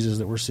emerging diseases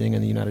that we're seeing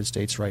in the United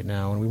States right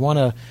now. And we want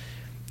to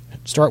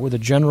start with a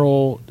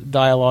general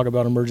dialogue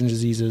about emerging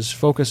diseases,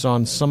 focus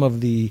on some of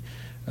the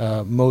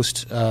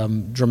most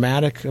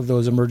dramatic of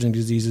those emerging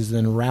diseases,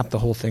 then wrap the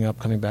whole thing up,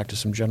 coming back to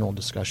some general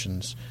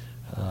discussions.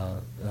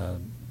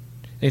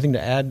 Anything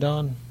to add,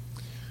 Don?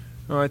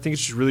 No, I think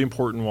it's just really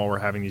important while we're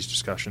having these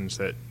discussions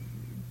that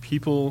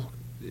people,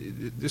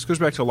 this goes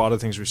back to a lot of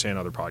things we say in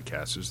other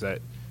podcasts, is that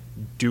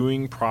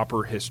doing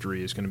proper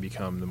history is going to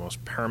become the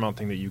most paramount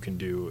thing that you can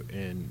do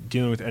in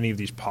dealing with any of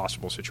these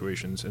possible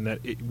situations, and that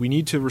we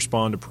need to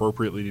respond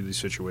appropriately to these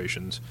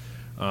situations,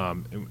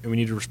 and we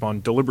need to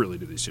respond deliberately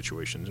to these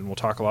situations. And we'll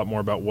talk a lot more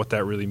about what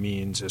that really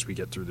means as we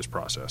get through this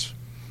process.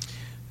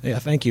 Yeah,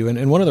 thank you.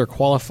 And one other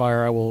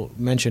qualifier I will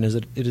mention is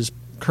that it is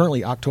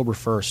currently October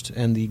 1st,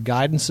 and the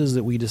guidances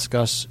that we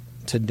discuss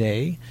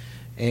today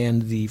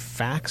and the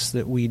facts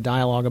that we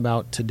dialogue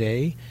about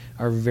today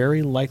are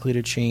very likely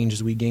to change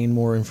as we gain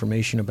more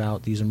information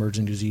about these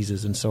emerging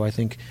diseases. And so I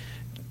think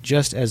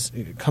just as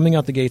coming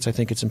out the gates, I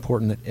think it's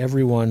important that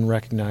everyone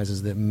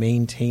recognizes that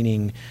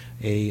maintaining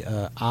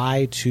a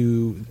eye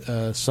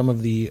to some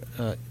of the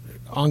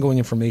ongoing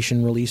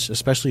information release,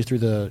 especially through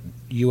the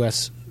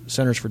U.S.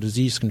 Centers for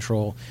Disease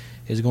Control,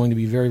 is going to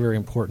be very, very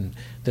important.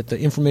 That the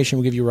information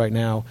we give you right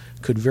now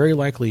could very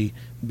likely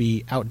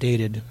be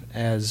outdated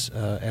as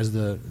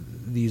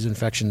these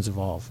infections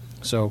evolve.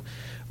 So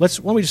why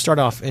don't we just start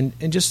off and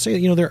just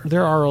say,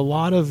 there are a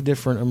lot of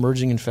different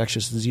emerging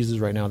infectious diseases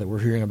right now that we're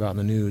hearing about in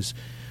the news.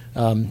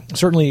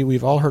 Certainly,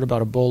 we've all heard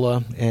about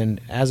Ebola, and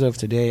as of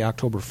today,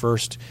 October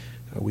 1st,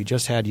 we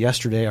just had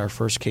yesterday our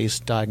first case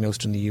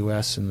diagnosed in the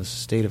U.S. in the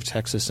state of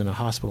Texas in a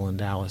hospital in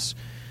Dallas.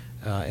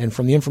 And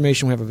from the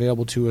information we have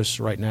available to us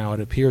right now,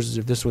 it appears as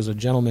if this was a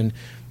gentleman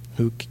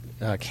who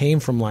came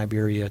from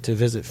Liberia to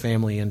visit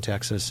family in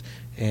Texas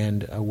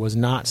and was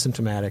not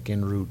symptomatic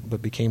en route,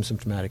 but became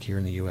symptomatic here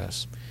in the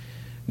U.S.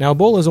 Now,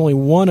 Ebola is only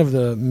one of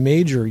the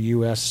major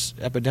U.S.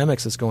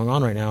 epidemics that's going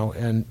on right now,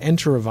 and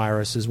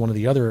enterovirus is one of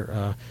the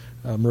other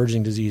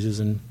emerging diseases.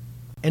 And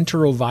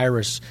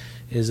enterovirus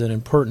is an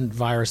important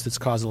virus that's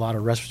caused a lot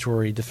of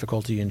respiratory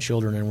difficulty in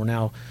children, and we're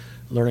now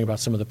learning about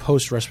some of the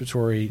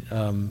post-respiratory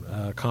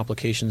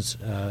complications,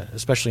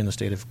 especially in the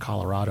state of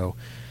Colorado.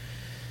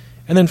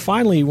 And then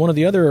finally, one of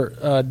the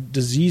other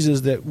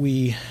diseases that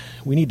we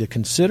need to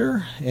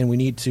consider and we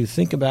need to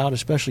think about,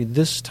 especially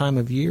this time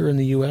of year in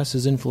the U.S.,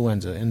 is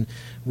influenza. And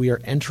we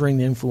are entering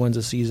the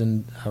influenza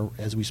season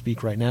as we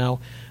speak right now.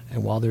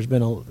 And while there's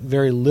been a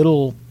very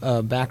little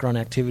background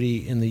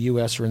activity in the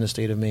U.S. or in the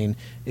state of Maine,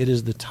 it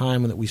is the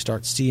time that we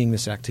start seeing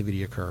this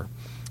activity occur.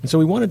 And so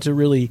we wanted to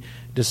really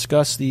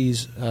discuss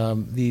these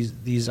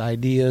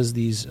ideas,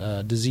 these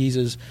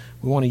diseases.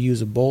 We want to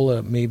use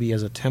Ebola maybe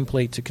as a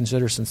template to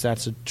consider, since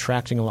that's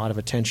attracting a lot of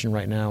attention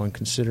right now, and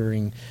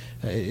considering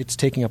it's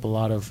taking up a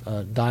lot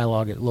of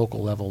dialogue at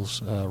local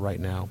levels right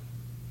now.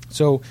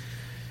 So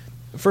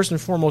first and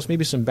foremost,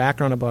 maybe some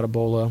background about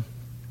Ebola.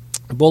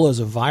 Ebola is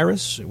a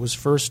virus. It was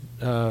first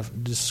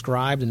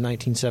described in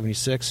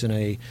 1976 in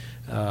a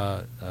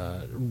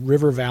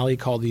river valley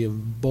called the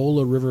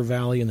Ebola River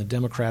Valley in the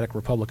Democratic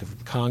Republic of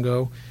the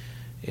Congo.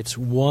 It's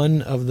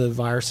one of the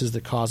viruses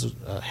that causes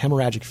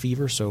hemorrhagic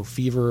fever. So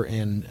fever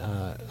and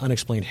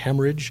unexplained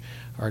hemorrhage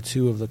are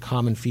two of the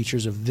common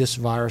features of this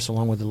virus,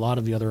 along with a lot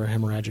of the other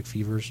hemorrhagic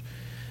fevers.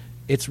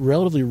 It's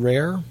relatively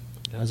rare.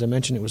 As I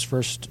mentioned, it was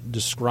first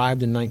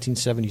described in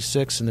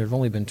 1976, and there have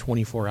only been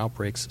 24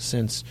 outbreaks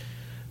since.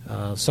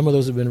 Some of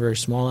those have been very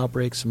small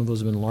outbreaks. Some of those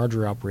have been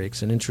larger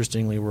outbreaks. And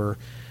interestingly, we're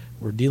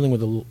dealing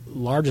with the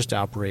largest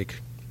outbreak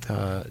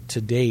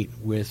to date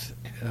with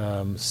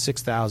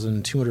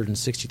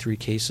 6,263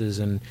 cases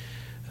and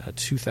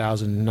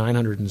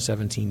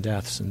 2,917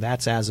 deaths. And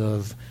that's as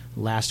of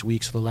last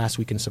week, so the last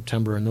week in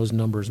September. And those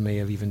numbers may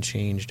have even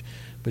changed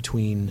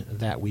between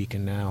that week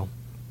and now.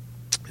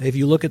 If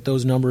you look at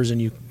those numbers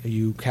and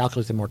you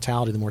calculate the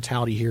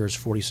mortality here is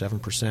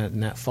 47%,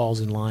 and that falls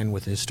in line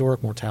with the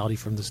historic mortality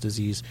from this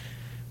disease,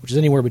 which is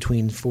anywhere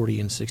between 40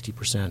 and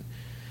 60%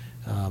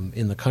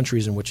 in the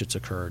countries in which it's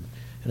occurred.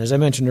 And as I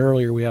mentioned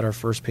earlier, we had our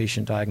first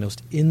patient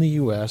diagnosed in the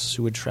U.S.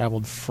 who had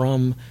traveled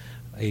from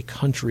a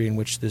country in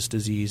which this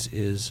disease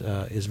is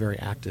very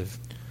active.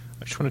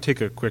 I just want to take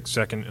a quick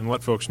second and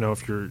let folks know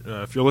if you're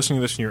listening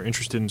to this and you're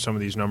interested in some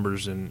of these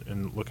numbers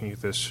and looking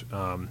at this,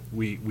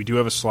 we do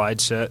have a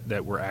slide set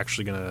that we're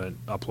actually going to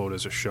upload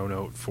as a show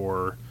note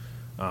for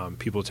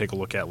people to take a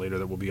look at later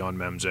that will be on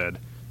MEMSED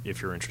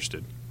if you're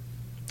interested.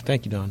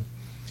 Thank you, Don.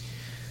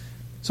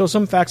 So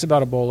some facts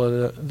about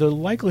Ebola. The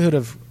likelihood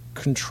of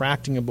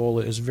contracting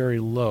Ebola is very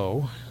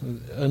low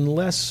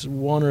unless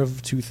one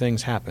of two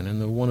things happen.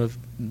 And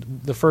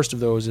the first of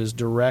those is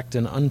direct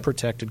and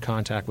unprotected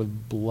contact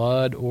with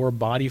blood or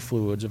body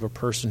fluids of a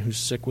person who's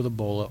sick with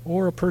Ebola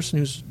or a person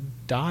who's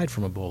died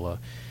from Ebola.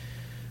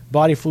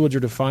 Body fluids are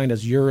defined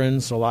as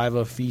urine,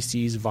 saliva,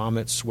 feces,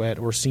 vomit, sweat,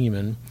 or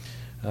semen.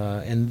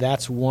 And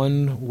that's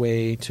one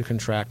way to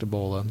contract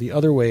Ebola. The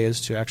other way is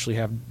to actually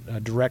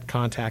have direct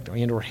contact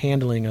and or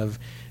handling of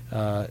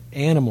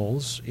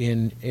animals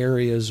in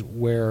areas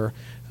where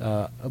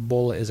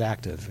Ebola is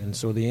active. And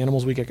so the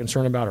animals we get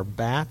concerned about are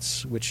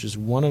bats, which is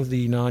one of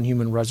the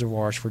non-human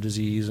reservoirs for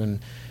disease, and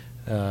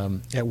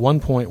at one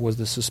point was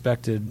the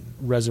suspected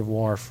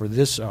reservoir for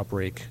this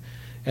outbreak.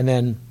 And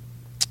then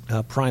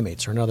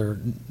primates are another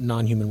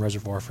non-human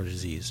reservoir for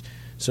disease.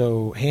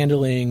 So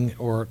handling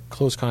or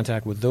close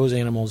contact with those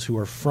animals who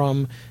are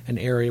from an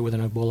area with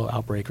an Ebola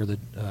outbreak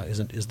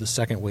is the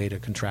second way to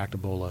contract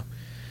Ebola.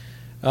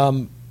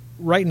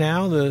 right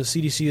now, the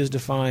CDC has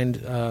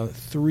defined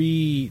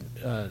three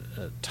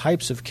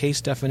types of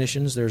case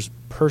definitions. There's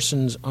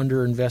persons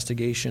under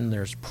investigation,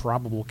 there's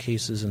probable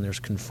cases, and there's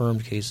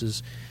confirmed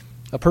cases.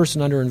 A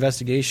person under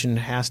investigation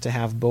has to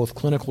have both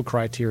clinical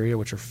criteria,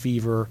 which are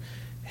fever,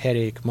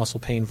 headache, muscle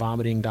pain,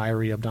 vomiting,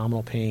 diarrhea,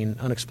 abdominal pain,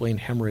 unexplained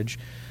hemorrhage.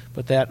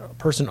 But that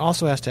person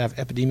also has to have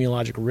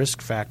epidemiologic risk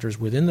factors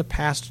within the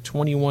past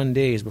 21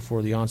 days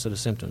before the onset of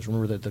symptoms.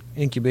 Remember that the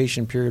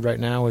incubation period right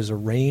now is a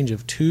range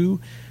of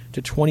 2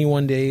 to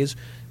 21 days,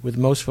 with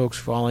most folks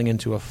falling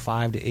into a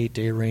 5 to 8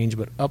 day range,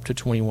 but up to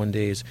 21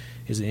 days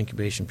is the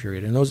incubation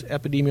period. And those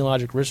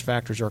epidemiologic risk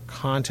factors are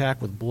contact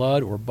with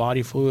blood or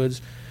body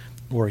fluids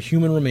or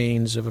human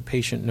remains of a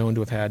patient known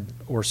to have had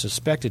or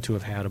suspected to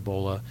have had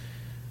Ebola.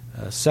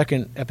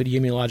 Second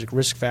epidemiologic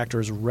risk factor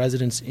is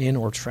residence in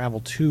or travel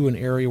to an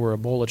area where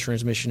Ebola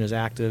transmission is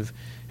active.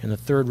 And the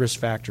third risk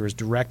factor is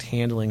direct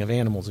handling of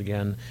animals,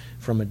 again,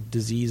 from a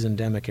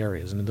disease-endemic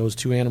areas. And those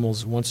two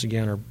animals, once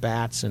again, are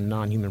bats and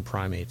non-human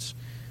primates.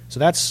 So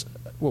that's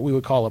what we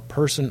would call a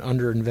person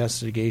under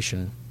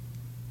investigation.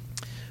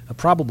 A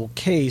probable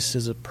case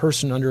is a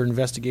person under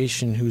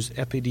investigation whose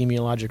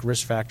epidemiologic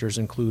risk factors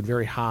include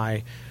very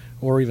high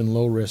or even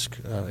low-risk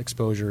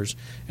exposures.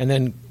 And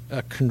then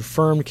a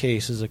confirmed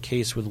case is a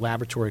case with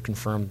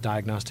laboratory-confirmed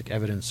diagnostic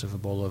evidence of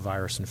Ebola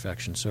virus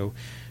infection. So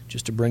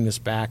just to bring this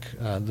back,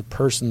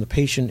 the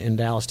patient in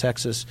Dallas,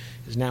 Texas,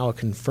 is now a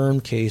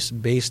confirmed case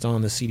based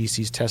on the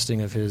CDC's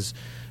testing of his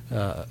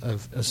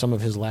of some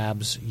of his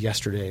labs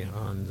yesterday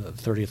on the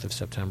 30th of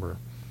September.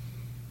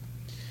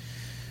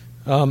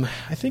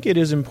 I think it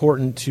is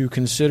important to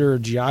consider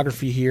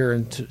geography here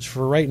and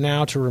for right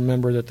now to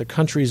remember that the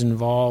countries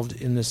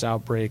involved in this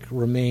outbreak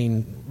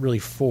remain really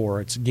four.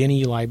 It's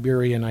Guinea,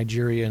 Liberia,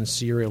 Nigeria, and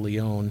Sierra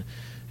Leone.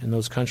 And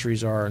those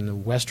countries are in the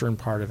western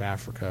part of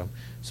Africa.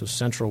 So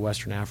central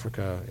western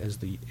Africa is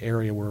the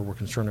area where we're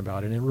concerned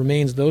about. And it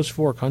remains those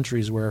four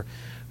countries where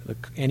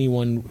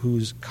anyone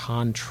who's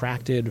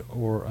contracted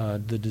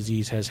or the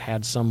disease has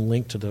had some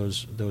link to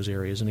those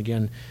areas. And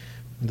again,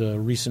 the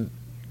recent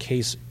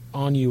case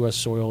on U.S.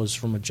 soil is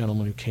from a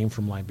gentleman who came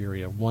from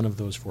Liberia, one of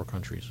those four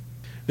countries.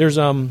 There's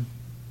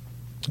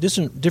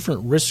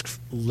different risk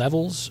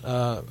levels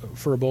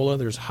for Ebola.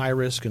 There's high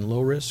risk and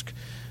low risk.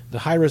 The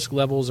high-risk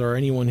levels are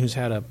anyone who's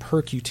had a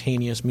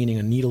percutaneous, meaning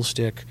a needle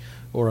stick,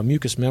 or a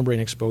mucous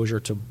membrane exposure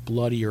to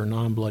bloody or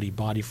non-bloody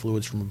body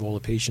fluids from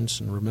Ebola patients.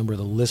 And remember,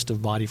 the list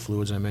of body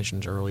fluids I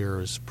mentioned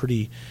earlier is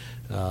pretty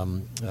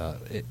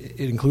it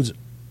includes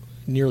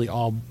nearly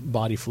all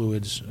body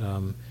fluids,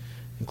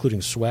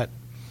 including sweat.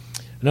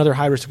 Another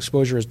high-risk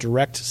exposure is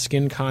direct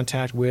skin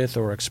contact with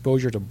or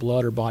exposure to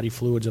blood or body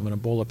fluids of an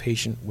Ebola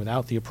patient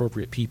without the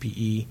appropriate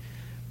PPE.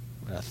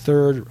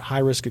 Third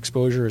high-risk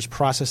exposure is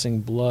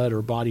processing blood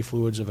or body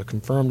fluids of a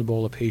confirmed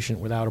Ebola patient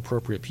without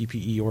appropriate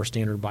PPE or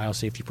standard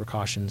biosafety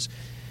precautions.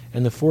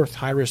 And the fourth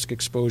high-risk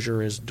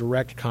exposure is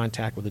direct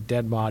contact with a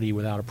dead body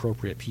without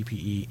appropriate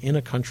PPE in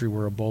a country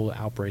where Ebola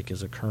outbreak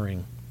is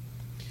occurring.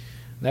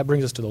 That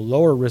brings us to the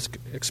lower risk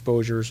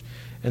exposures,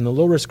 and the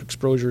low risk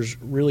exposures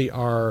really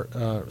are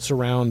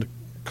surround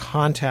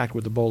contact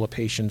with Ebola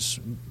patients,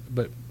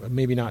 but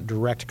maybe not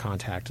direct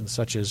contact,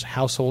 such as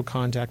household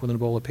contact with an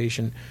Ebola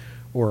patient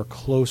or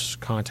close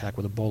contact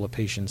with Ebola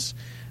patients,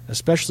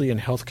 especially in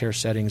healthcare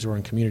settings or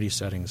in community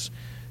settings.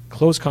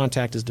 Close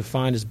contact is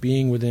defined as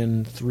being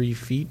within 3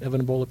 feet of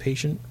an Ebola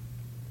patient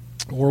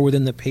or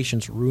within the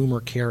patient's room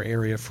or care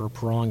area for a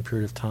prolonged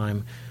period of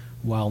time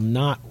while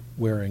not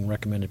wearing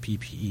recommended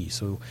PPE.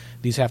 So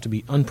these have to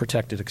be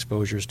unprotected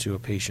exposures to a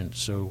patient,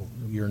 so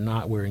you're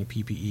not wearing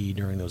PPE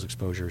during those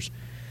exposures.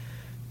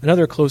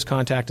 Another close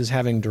contact is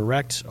having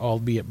direct,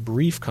 albeit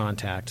brief,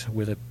 contact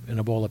with an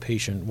Ebola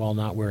patient while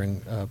not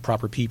wearing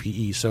proper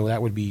PPE. So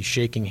that would be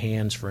shaking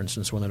hands, for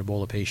instance, with an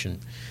Ebola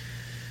patient.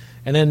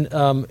 And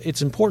then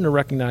it's important to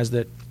recognize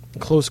that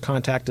close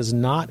contact does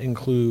not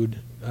include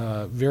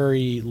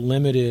very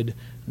limited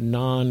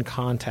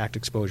non-contact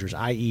exposures,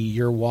 i.e.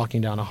 you're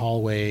walking down a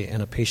hallway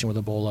and a patient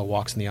with Ebola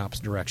walks in the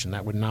opposite direction.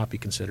 That would not be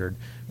considered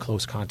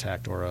close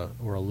contact or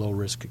a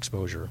low-risk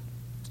exposure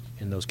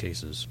in those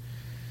cases.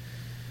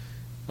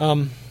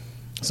 Some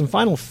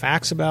final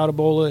facts about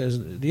Ebola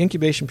is the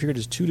incubation period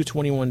is 2 to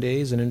 21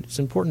 days, and it's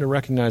important to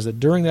recognize that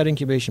during that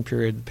incubation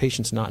period, the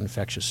patient's not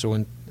infectious. So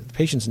the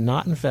patient's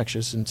not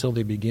infectious until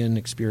they begin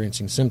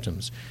experiencing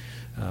symptoms.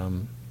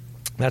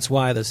 That's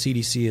why the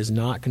CDC is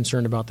not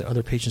concerned about the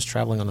other patients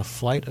traveling on the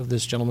flight of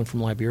this gentleman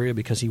from Liberia,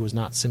 because he was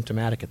not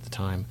symptomatic at the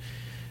time.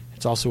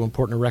 It's also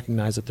important to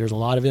recognize that there's a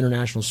lot of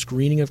international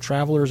screening of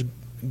travelers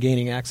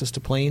gaining access to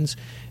planes,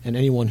 and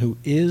anyone who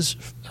is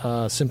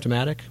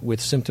symptomatic with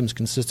symptoms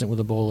consistent with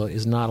Ebola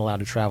is not allowed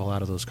to travel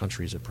out of those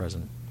countries at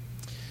present.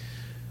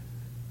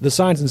 The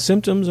signs and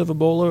symptoms of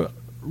Ebola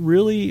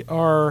really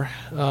are,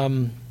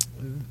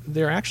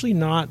 they're actually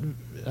not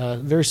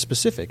very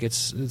specific.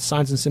 It's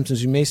signs and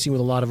symptoms you may see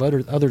with a lot of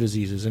other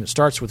diseases, and it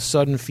starts with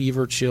sudden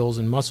fever, chills,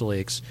 and muscle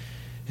aches,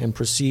 and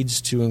proceeds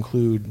to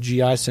include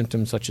GI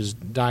symptoms such as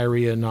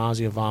diarrhea,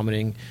 nausea,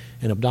 vomiting,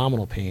 and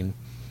abdominal pain.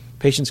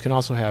 Patients can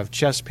also have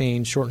chest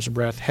pain, shortness of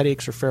breath,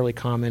 headaches are fairly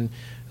common.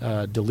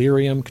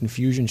 Delirium,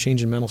 confusion,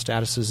 change in mental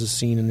statuses is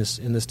seen in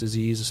this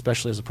disease,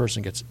 especially as the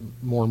person gets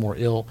more and more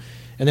ill.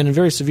 And then in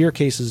very severe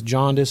cases,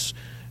 jaundice,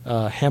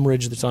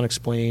 hemorrhage that's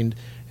unexplained,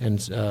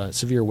 and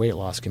severe weight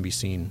loss can be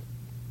seen.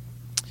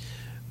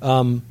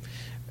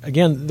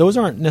 Again, those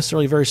aren't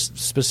necessarily very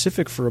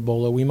specific for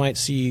Ebola. We might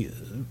see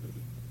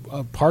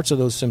parts of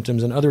those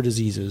symptoms in other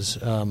diseases,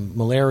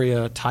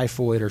 malaria,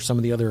 typhoid, or some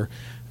of the other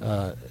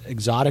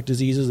exotic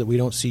diseases that we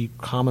don't see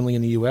commonly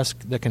in the U.S.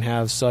 that can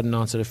have sudden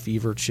onset of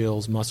fever,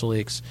 chills, muscle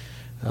aches.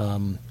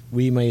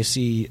 We may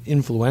see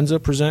influenza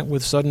present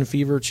with sudden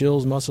fever,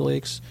 chills, muscle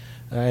aches,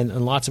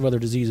 and lots of other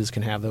diseases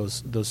can have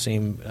those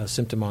same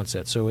symptom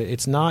onset. So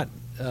it's not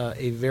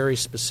a very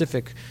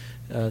specific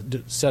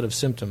set of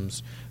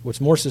symptoms. What's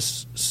more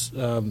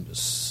supportive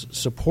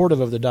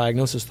of the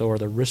diagnosis, though, are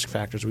the risk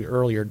factors we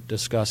earlier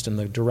discussed in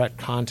the direct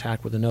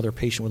contact with another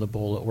patient with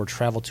Ebola or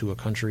travel to a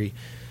country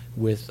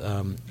with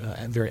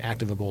very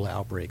active Ebola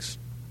outbreaks.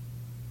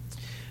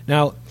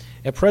 Now,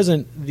 at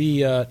present,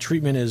 the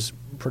treatment is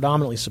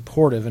predominantly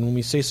supportive, and when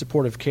we say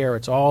supportive care,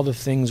 it's all the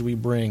things we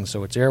bring.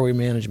 So it's airway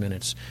management,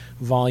 it's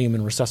volume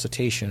and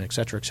resuscitation, et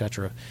cetera, et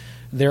cetera.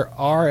 There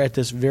are, at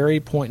this very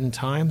point in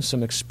time,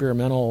 some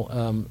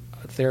experimental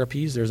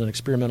therapies. There's an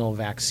experimental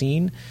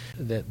vaccine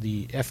that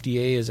the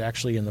FDA is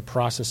actually in the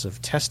process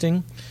of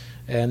testing,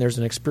 and there's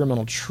an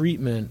experimental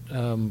treatment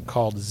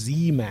called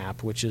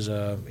ZMapp, which is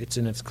it's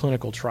in its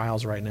clinical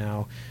trials right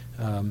now.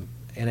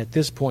 And at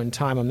this point in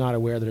time, I'm not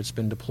aware that it's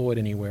been deployed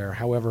anywhere.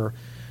 However,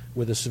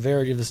 with the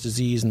severity of this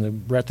disease and the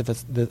breadth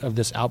of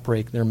this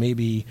outbreak, there may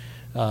be,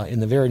 in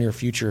the very near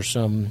future,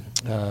 some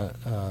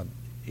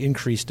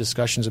increased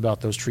discussions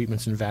about those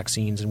treatments and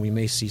vaccines, and we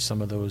may see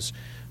some of those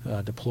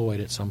deployed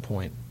at some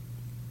point.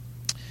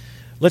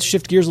 Let's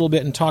shift gears a little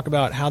bit and talk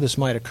about how this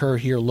might occur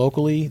here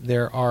locally.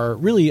 There are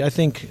really, I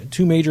think,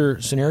 two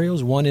major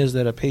scenarios. One is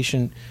that a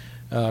patient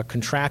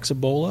contracts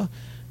Ebola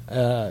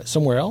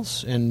somewhere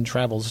else and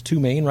travels to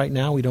Maine. Right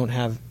now, we don't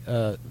have,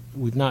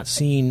 we've not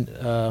seen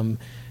the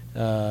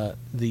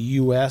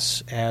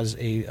U.S.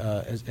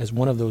 as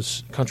one of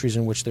those countries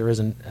in which there is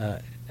an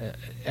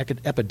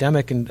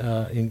epidemic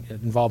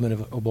involvement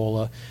of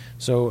Ebola.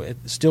 So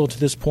still to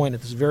this point,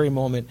 at this very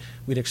moment,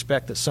 we'd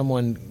expect that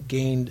someone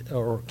gained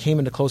or came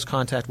into close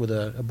contact with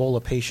an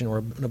Ebola patient, or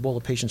an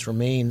Ebola patient's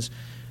remains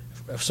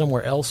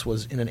somewhere else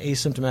was in an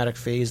asymptomatic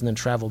phase and then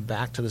traveled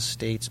back to the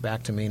States,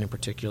 back to Maine in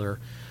particular.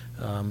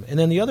 And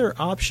then the other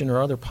option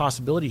or other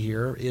possibility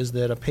here is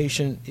that a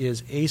patient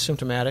is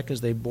asymptomatic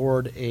as they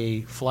board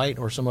a flight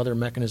or some other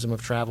mechanism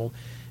of travel,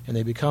 and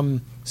they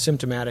become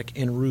symptomatic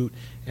en route,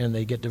 and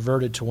they get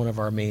diverted to one of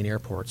our main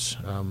airports.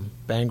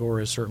 Bangor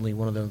is certainly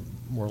one of the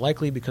more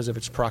likely because of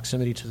its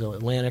proximity to the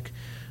Atlantic,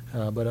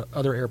 but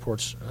other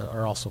airports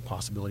are also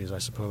possibilities, I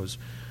suppose.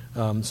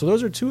 So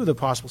those are two of the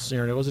possible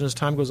scenarios, and as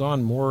time goes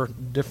on, more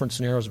different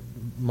scenarios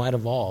might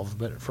evolve.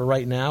 But for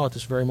right now, at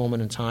this very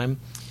moment in time,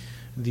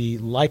 the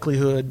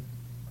likelihood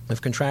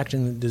of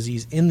contracting the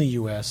disease in the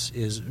U.S.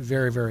 is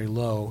very, very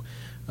low,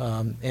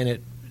 and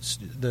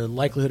the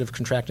likelihood of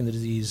contracting the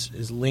disease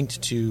is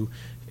linked to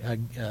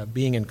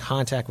being in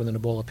contact with an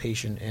Ebola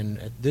patient, and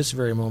at this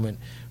very moment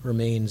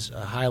remains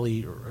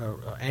highly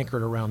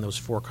anchored around those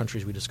 4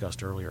 countries we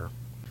discussed earlier.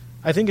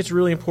 I think it's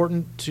really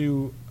important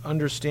to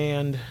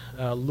understand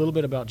a little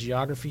bit about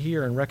geography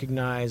here and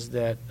recognize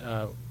that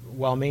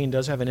while Maine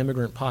does have an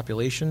immigrant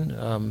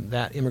population,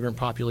 that immigrant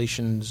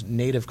population's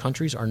native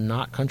countries are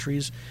not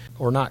countries,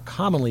 or not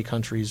commonly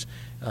countries,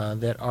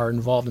 that are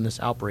involved in this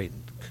outbreak.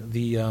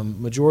 The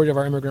majority of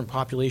our immigrant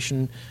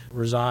population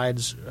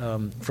resides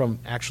from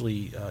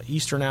actually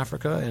Eastern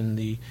Africa and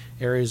the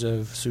areas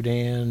of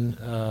Sudan,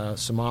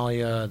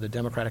 Somalia, the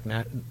Democratic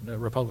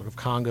Republic of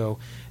Congo,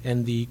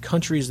 and the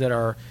countries that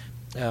are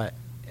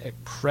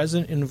at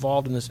present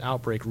involved in this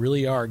outbreak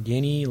really are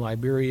Guinea,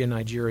 Liberia,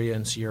 Nigeria,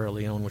 and Sierra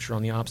Leone, which are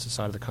on the opposite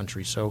side of the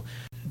country. So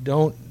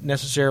don't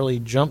necessarily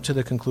jump to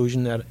the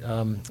conclusion that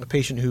a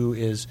patient who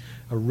is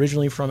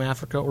originally from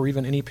Africa, or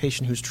even any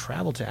patient who's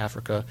traveled to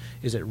Africa,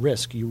 is at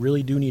risk. You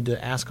really do need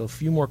to ask a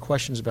few more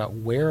questions about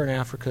where in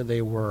Africa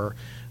they were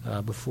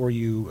before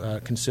you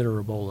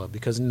consider Ebola,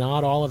 because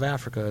not all of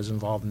Africa is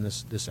involved in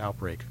this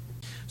outbreak.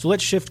 So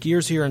let's shift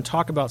gears here and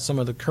talk about some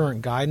of the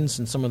current guidance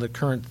and some of the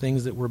current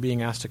things that we're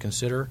being asked to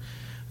consider.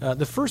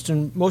 The first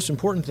and most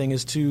important thing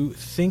is to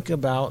think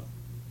about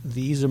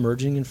these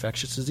emerging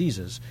infectious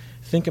diseases.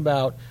 Think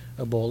about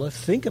Ebola,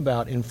 think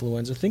about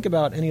influenza, think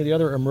about any of the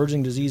other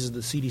emerging diseases that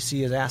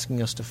CDC is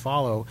asking us to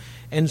follow,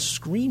 and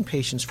screen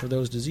patients for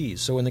those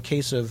diseases. So in the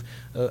case of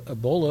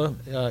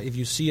Ebola, if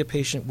you see a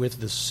patient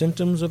with the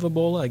symptoms of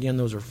Ebola, again,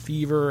 those are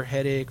fever,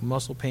 headache,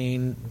 muscle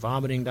pain,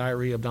 vomiting,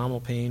 diarrhea, abdominal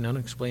pain,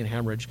 unexplained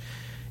hemorrhage.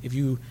 If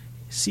you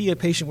see a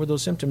patient with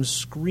those symptoms,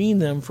 screen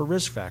them for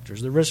risk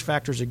factors. The risk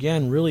factors,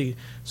 again, really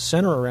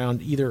center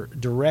around either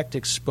direct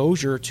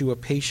exposure to a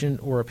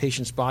patient or a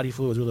patient's body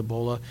fluids with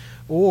Ebola,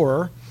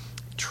 or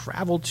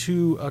travel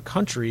to a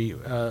country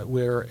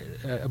where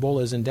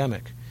Ebola is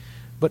endemic.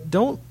 But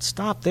don't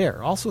stop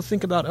there. Also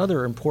think about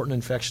other important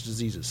infectious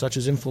diseases, such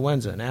as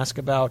influenza, and ask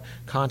about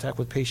contact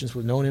with patients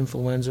with known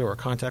influenza or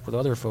contact with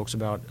other folks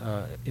about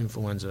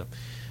influenza.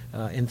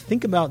 And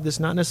think about this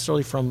not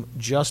necessarily from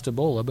just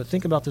Ebola, but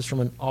think about this from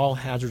an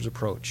all-hazards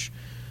approach.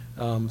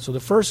 So the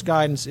first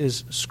guidance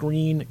is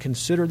screen,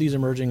 consider these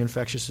emerging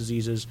infectious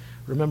diseases.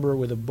 Remember,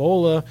 with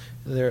Ebola,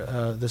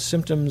 the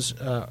symptoms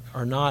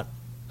are not,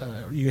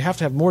 you have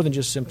to have more than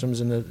just symptoms,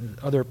 and the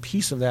other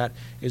piece of that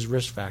is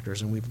risk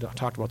factors, and we've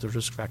talked about those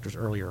risk factors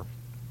earlier.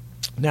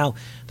 Now,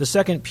 the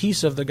second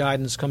piece of the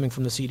guidance coming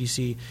from the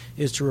CDC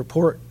is to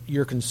report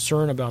your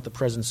concern about the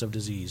presence of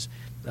disease.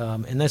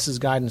 And this is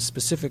guidance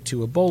specific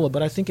to Ebola,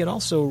 but I think it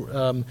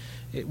also,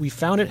 we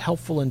found it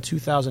helpful in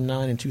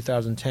 2009 and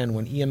 2010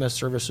 when EMS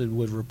services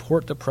would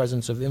report the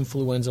presence of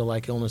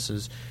influenza-like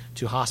illnesses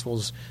to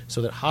hospitals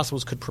so that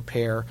hospitals could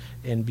prepare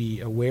and be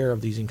aware of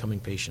these incoming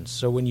patients.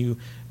 So when you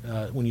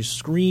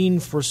screen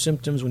for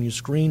symptoms, when you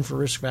screen for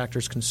risk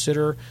factors,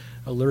 consider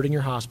alerting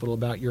your hospital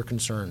about your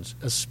concerns,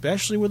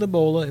 especially with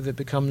Ebola if it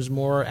becomes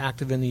more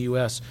active in the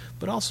U.S.,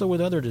 but also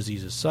with other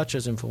diseases such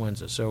as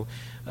influenza. So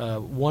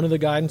one of the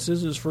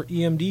guidances is for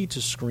EMD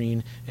to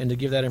screen and to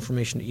give that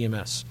information to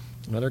EMS.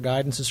 Another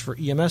guidance is for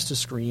EMS to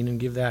screen and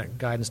give that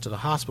guidance to the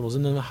hospitals.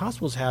 And then the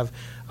hospitals have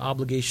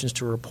obligations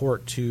to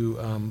report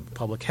to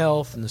public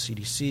health and the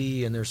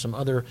CDC, and there's some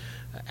other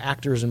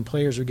actors and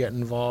players who get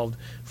involved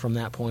from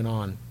that point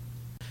on.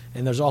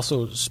 And there's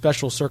also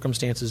special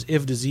circumstances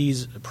if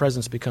disease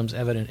presence becomes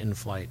evident in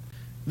flight.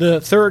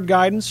 The third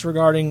guidance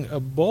regarding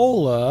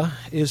Ebola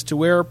is to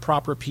wear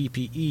proper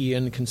PPE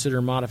and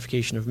consider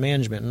modification of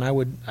management. And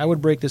I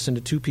would break this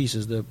into two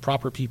pieces, the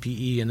proper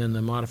PPE and then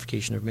the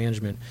modification of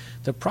management.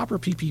 The proper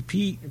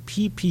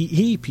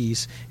PPE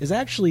piece is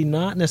actually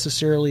not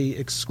necessarily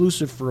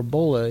exclusive for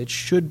Ebola. It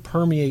should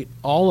permeate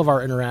all of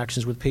our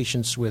interactions with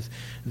patients with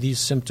these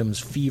symptoms,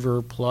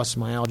 fever plus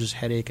myalgia,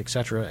 headache,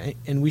 etc.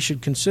 And we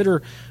should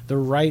consider the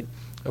right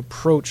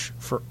approach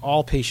for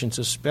all patients,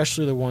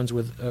 especially the ones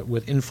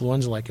with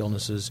influenza-like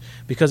illnesses,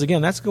 because,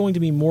 again, that's going to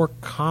be more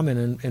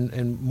common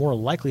and more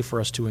likely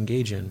for us to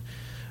engage in.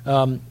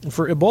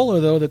 For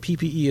Ebola, though, the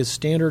PPE is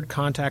standard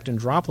contact and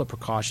droplet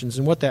precautions,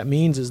 and what that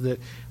means is that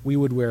we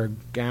would wear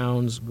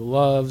gowns,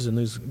 gloves, and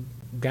those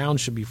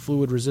gowns should be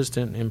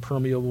fluid-resistant and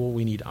impermeable.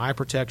 We need eye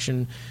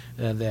protection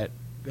that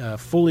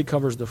fully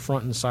covers the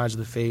front and sides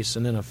of the face,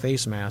 and then a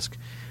face mask.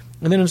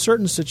 And then in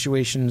certain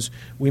situations,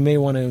 we may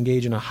want to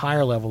engage in a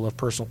higher level of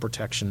personal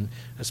protection,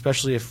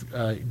 especially if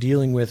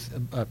dealing with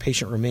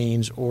patient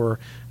remains or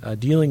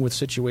dealing with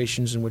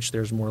situations in which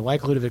there's more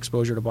likelihood of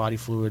exposure to body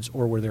fluids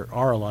or where there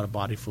are a lot of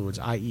body fluids,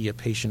 i.e. a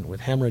patient with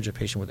hemorrhage, a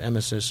patient with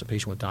emesis, a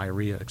patient with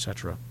diarrhea,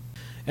 etc.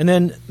 And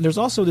then there's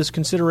also this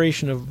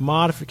consideration of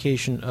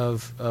modification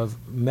of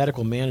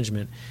medical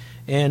management.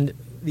 And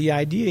the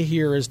idea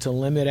here is to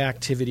limit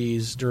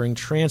activities during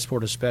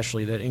transport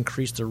especially that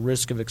increase the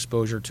risk of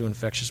exposure to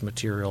infectious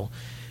material.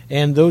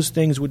 And those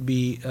things would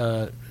be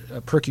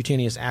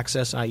percutaneous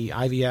access, i.e.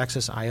 IV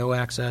access, IO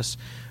access,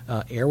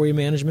 airway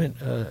management,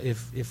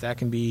 if that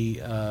can be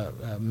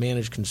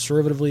managed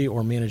conservatively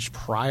or managed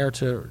prior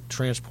to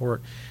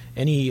transport,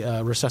 any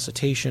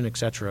resuscitation,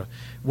 etc.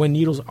 When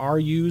needles are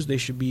used, they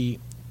should be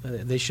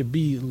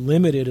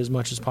limited as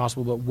much as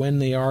possible, but when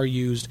they are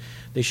used,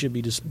 they should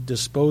be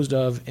disposed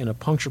of in a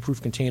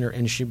puncture-proof container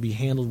and should be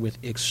handled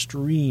with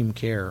extreme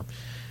care.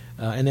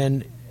 And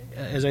then,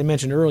 as I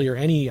mentioned earlier,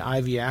 any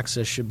IV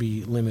access should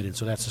be limited.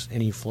 So that's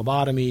any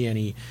phlebotomy,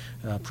 any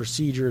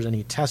procedures,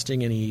 any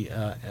testing,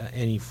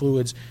 any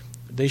fluids.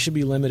 They should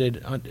be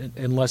limited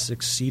unless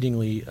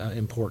exceedingly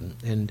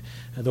important. And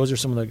those are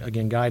some of the,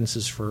 again,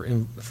 guidances for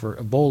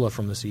Ebola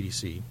from the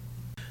CDC.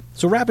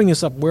 So wrapping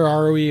this up, where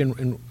are we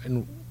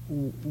and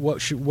what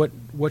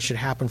should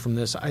happen from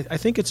this? I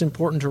think it's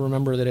important to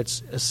remember that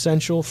it's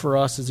essential for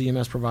us as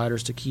EMS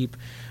providers to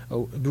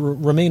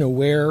remain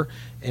aware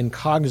and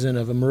cognizant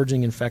of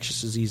emerging infectious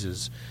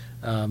diseases.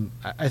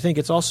 I think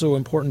it's also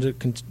important to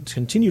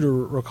continue to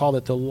recall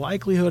that the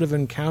likelihood of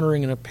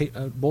encountering an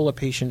Ebola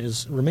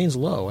patient remains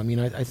low. I mean,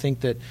 I think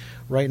that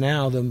right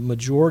now the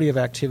majority of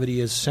activity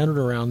is centered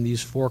around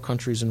these 4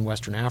 countries in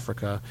Western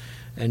Africa.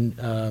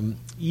 And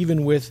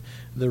even with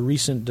the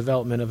recent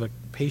development of a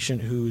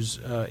patient who's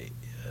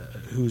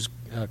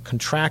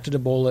contracted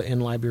Ebola in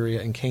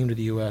Liberia and came to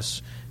the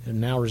U.S. and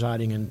now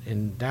residing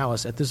in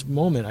Dallas, at this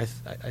moment, I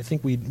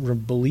think we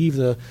believe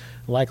the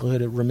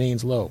likelihood it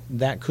remains low.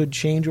 That could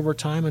change over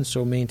time, and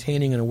so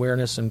maintaining an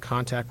awareness and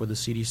contact with the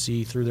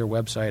CDC through their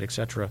website, et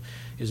cetera,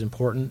 is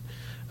important.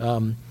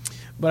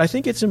 But I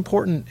think it's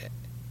important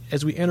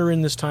as we enter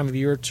in this time of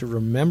year to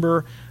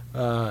remember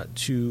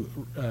to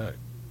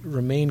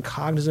remain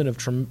cognizant of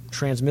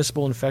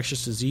transmissible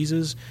infectious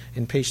diseases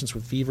in patients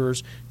with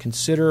fevers,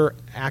 consider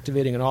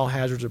activating an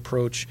all-hazards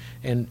approach,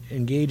 and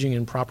engaging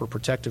in proper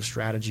protective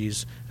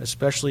strategies,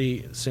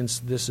 especially since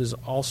this is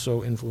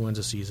also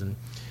influenza season.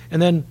 And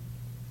then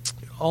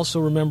also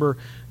remember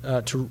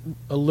to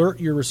alert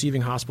your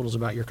receiving hospitals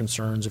about your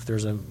concerns. If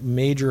there's a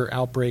major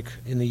outbreak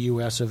in the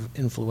U.S. of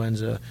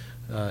influenza,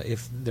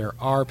 If there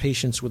are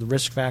patients with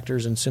risk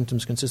factors and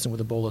symptoms consistent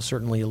with Ebola,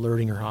 certainly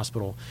alerting your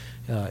hospital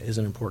is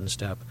an important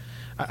step.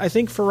 I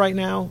think for right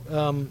now,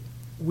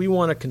 we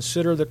want to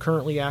consider the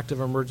currently active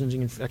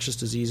emerging infectious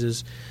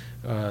diseases.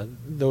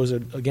 Those,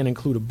 again,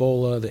 include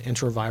Ebola, the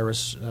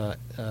enterovirus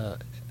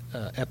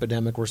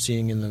epidemic we're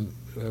seeing in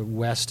the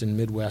West and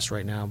Midwest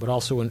right now, but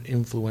also in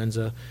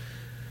influenza.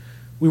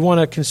 We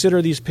want to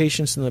consider these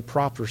patients in the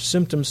proper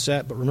symptom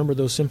set, but remember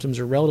those symptoms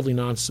are relatively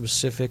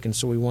nonspecific, and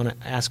so we want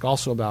to ask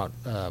also about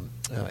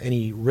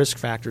any risk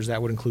factors.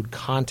 That would include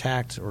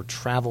contact or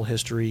travel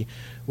history,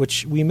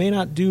 which we may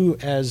not do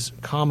as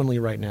commonly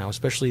right now,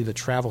 especially the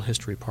travel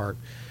history part.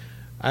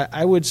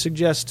 I would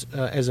suggest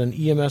as an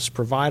EMS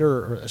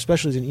provider, or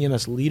especially as an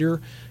EMS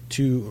leader,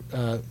 to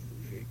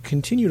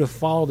continue to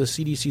follow the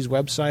CDC's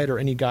website or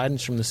any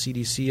guidance from the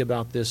CDC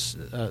about this,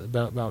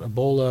 about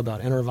Ebola, about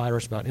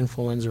enterovirus, about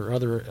influenza or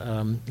other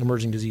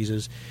emerging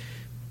diseases.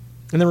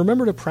 And then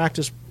remember to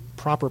practice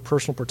proper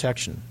personal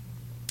protection.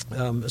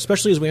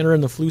 Especially as we enter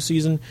in the flu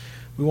season,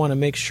 we want to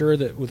make sure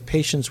that with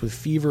patients with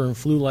fever and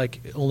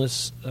flu-like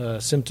illness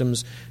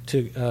symptoms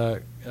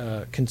to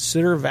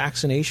consider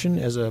vaccination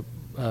as a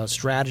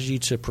strategy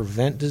to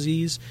prevent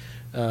disease.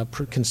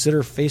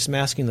 Consider face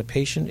masking the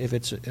patient if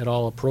it's at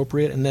all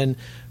appropriate, and then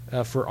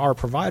for our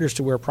providers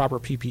to wear proper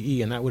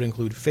PPE, and that would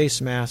include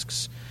face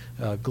masks,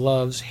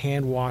 gloves,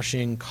 hand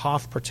washing,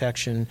 cough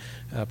protection,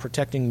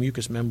 protecting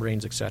mucous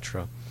membranes,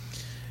 etc.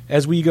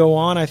 As we go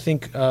on, I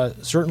think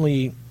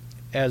certainly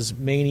as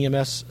Maine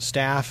EMS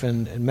staff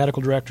and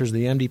medical directors,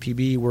 the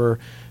MDPB, we're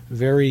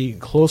very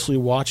closely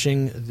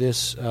watching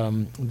this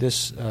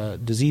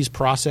disease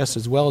process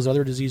as well as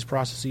other disease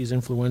processes,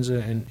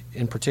 influenza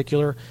in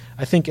particular.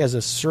 I think as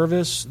a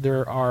service,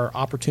 there are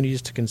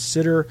opportunities to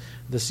consider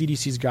the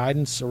CDC's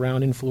guidance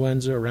around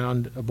influenza,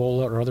 around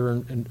Ebola, or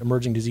other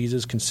emerging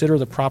diseases, consider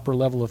the proper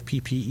level of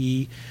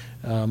PPE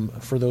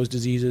for those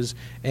diseases,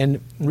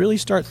 and really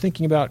start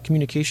thinking about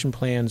communication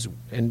plans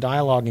and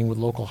dialoguing with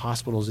local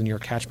hospitals in your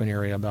catchment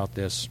area about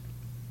this.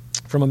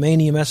 From a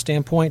Maine EMS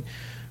standpoint,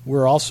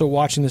 we're also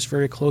watching this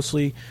very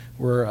closely.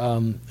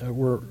 We're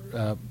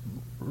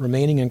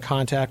remaining in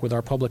contact with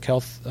our public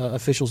health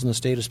officials in the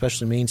state,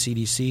 especially Maine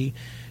CDC,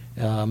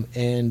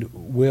 and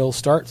we'll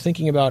start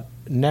thinking about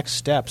next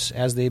steps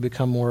as they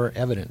become more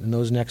evident. And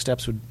those next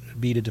steps would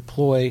be to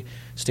deploy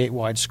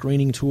statewide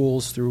screening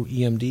tools through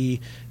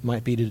EMD,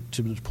 might be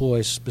to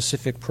deploy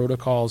specific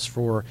protocols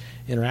for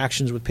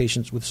interactions with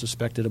patients with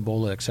suspected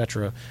Ebola,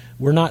 etc.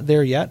 We're not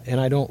there yet, and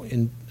I don't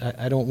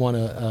want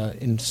to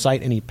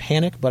incite any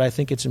panic, but I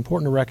think it's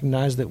important to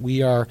recognize that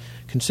we are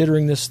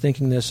considering this,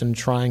 thinking this, and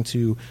trying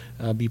to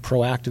be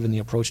proactive in the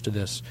approach to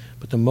this.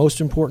 But the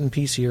most important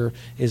piece here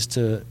is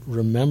to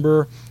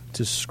remember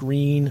to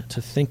screen,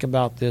 to think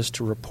about this,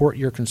 to report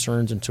your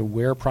concerns, and to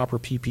wear proper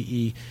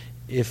PPE.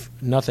 If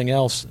nothing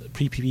else,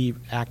 PPE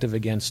active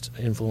against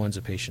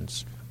influenza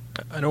patients.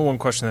 I know one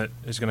question that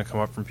is going to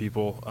come up from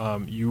people.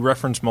 You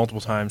referenced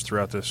multiple times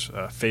throughout this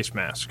face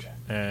mask,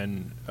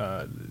 and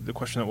the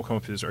question that will come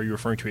up is, are you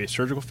referring to a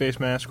surgical face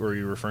mask or are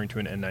you referring to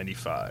an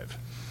N95?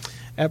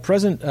 At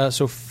present,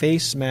 so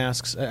face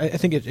masks, I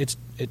think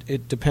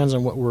it depends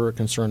on what we're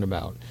concerned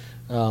about.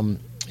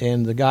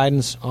 And the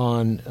guidance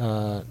on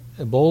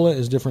Ebola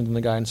is different than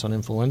the guidance on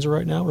influenza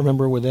right now.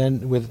 Remember, with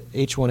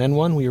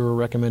H1N1, we were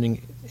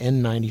recommending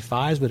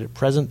N95s, but at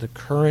present, the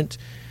current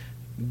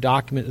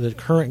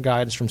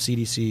guidance from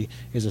CDC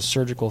is a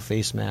surgical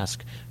face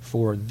mask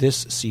for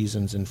this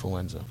season's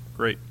influenza.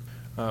 Great.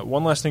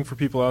 One last thing for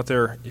people out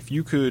there, if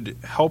you could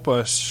help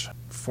us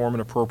form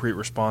an appropriate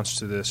response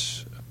to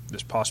this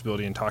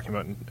possibility in talking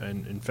about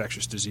an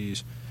infectious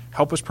disease,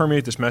 help us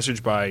permeate this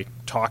message by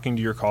talking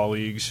to your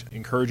colleagues,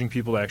 encouraging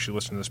people to actually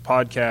listen to this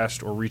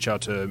podcast or reach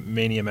out to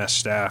Maine EMS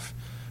staff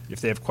if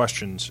they have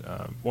questions.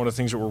 One of the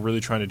things that we're really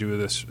trying to do with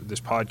this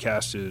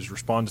podcast is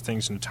respond to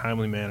things in a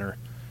timely manner,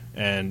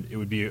 and it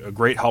would be a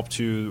great help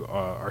to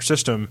our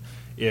system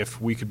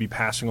if we could be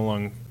passing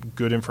along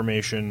good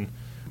information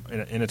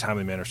in a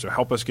timely manner. So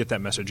help us get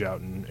that message out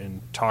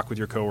and talk with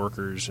your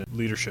coworkers and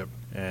leadership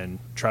and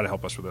try to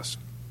help us with this.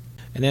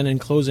 And then in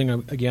closing,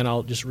 again,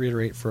 I'll just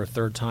reiterate for a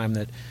third time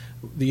that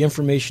the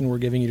information we're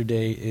giving you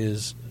today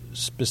is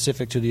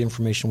specific to the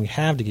information we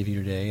have to give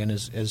you today. And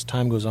as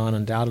time goes on,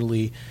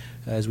 undoubtedly,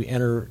 as we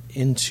enter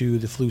into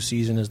the flu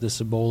season, as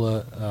this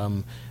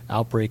Ebola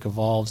outbreak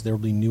evolves, there will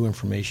be new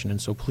information.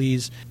 And so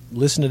please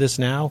listen to this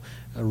now.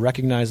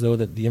 Recognize, though,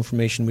 that the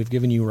information we've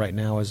given you right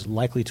now is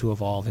likely to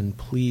evolve. And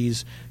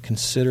please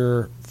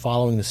consider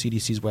following the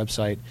CDC's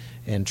website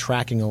and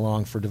tracking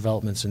along for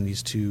developments in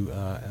these two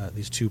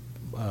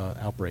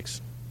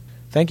outbreaks.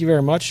 Thank you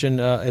very much. And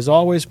as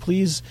always,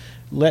 please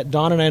let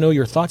Don and I know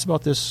your thoughts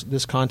about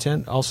this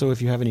content. Also,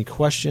 if you have any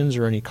questions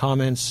or any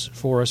comments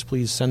for us,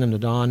 please send them to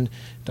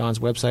Don's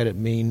website at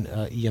Maine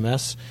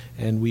EMS.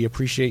 And we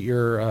appreciate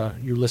your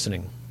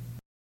listening.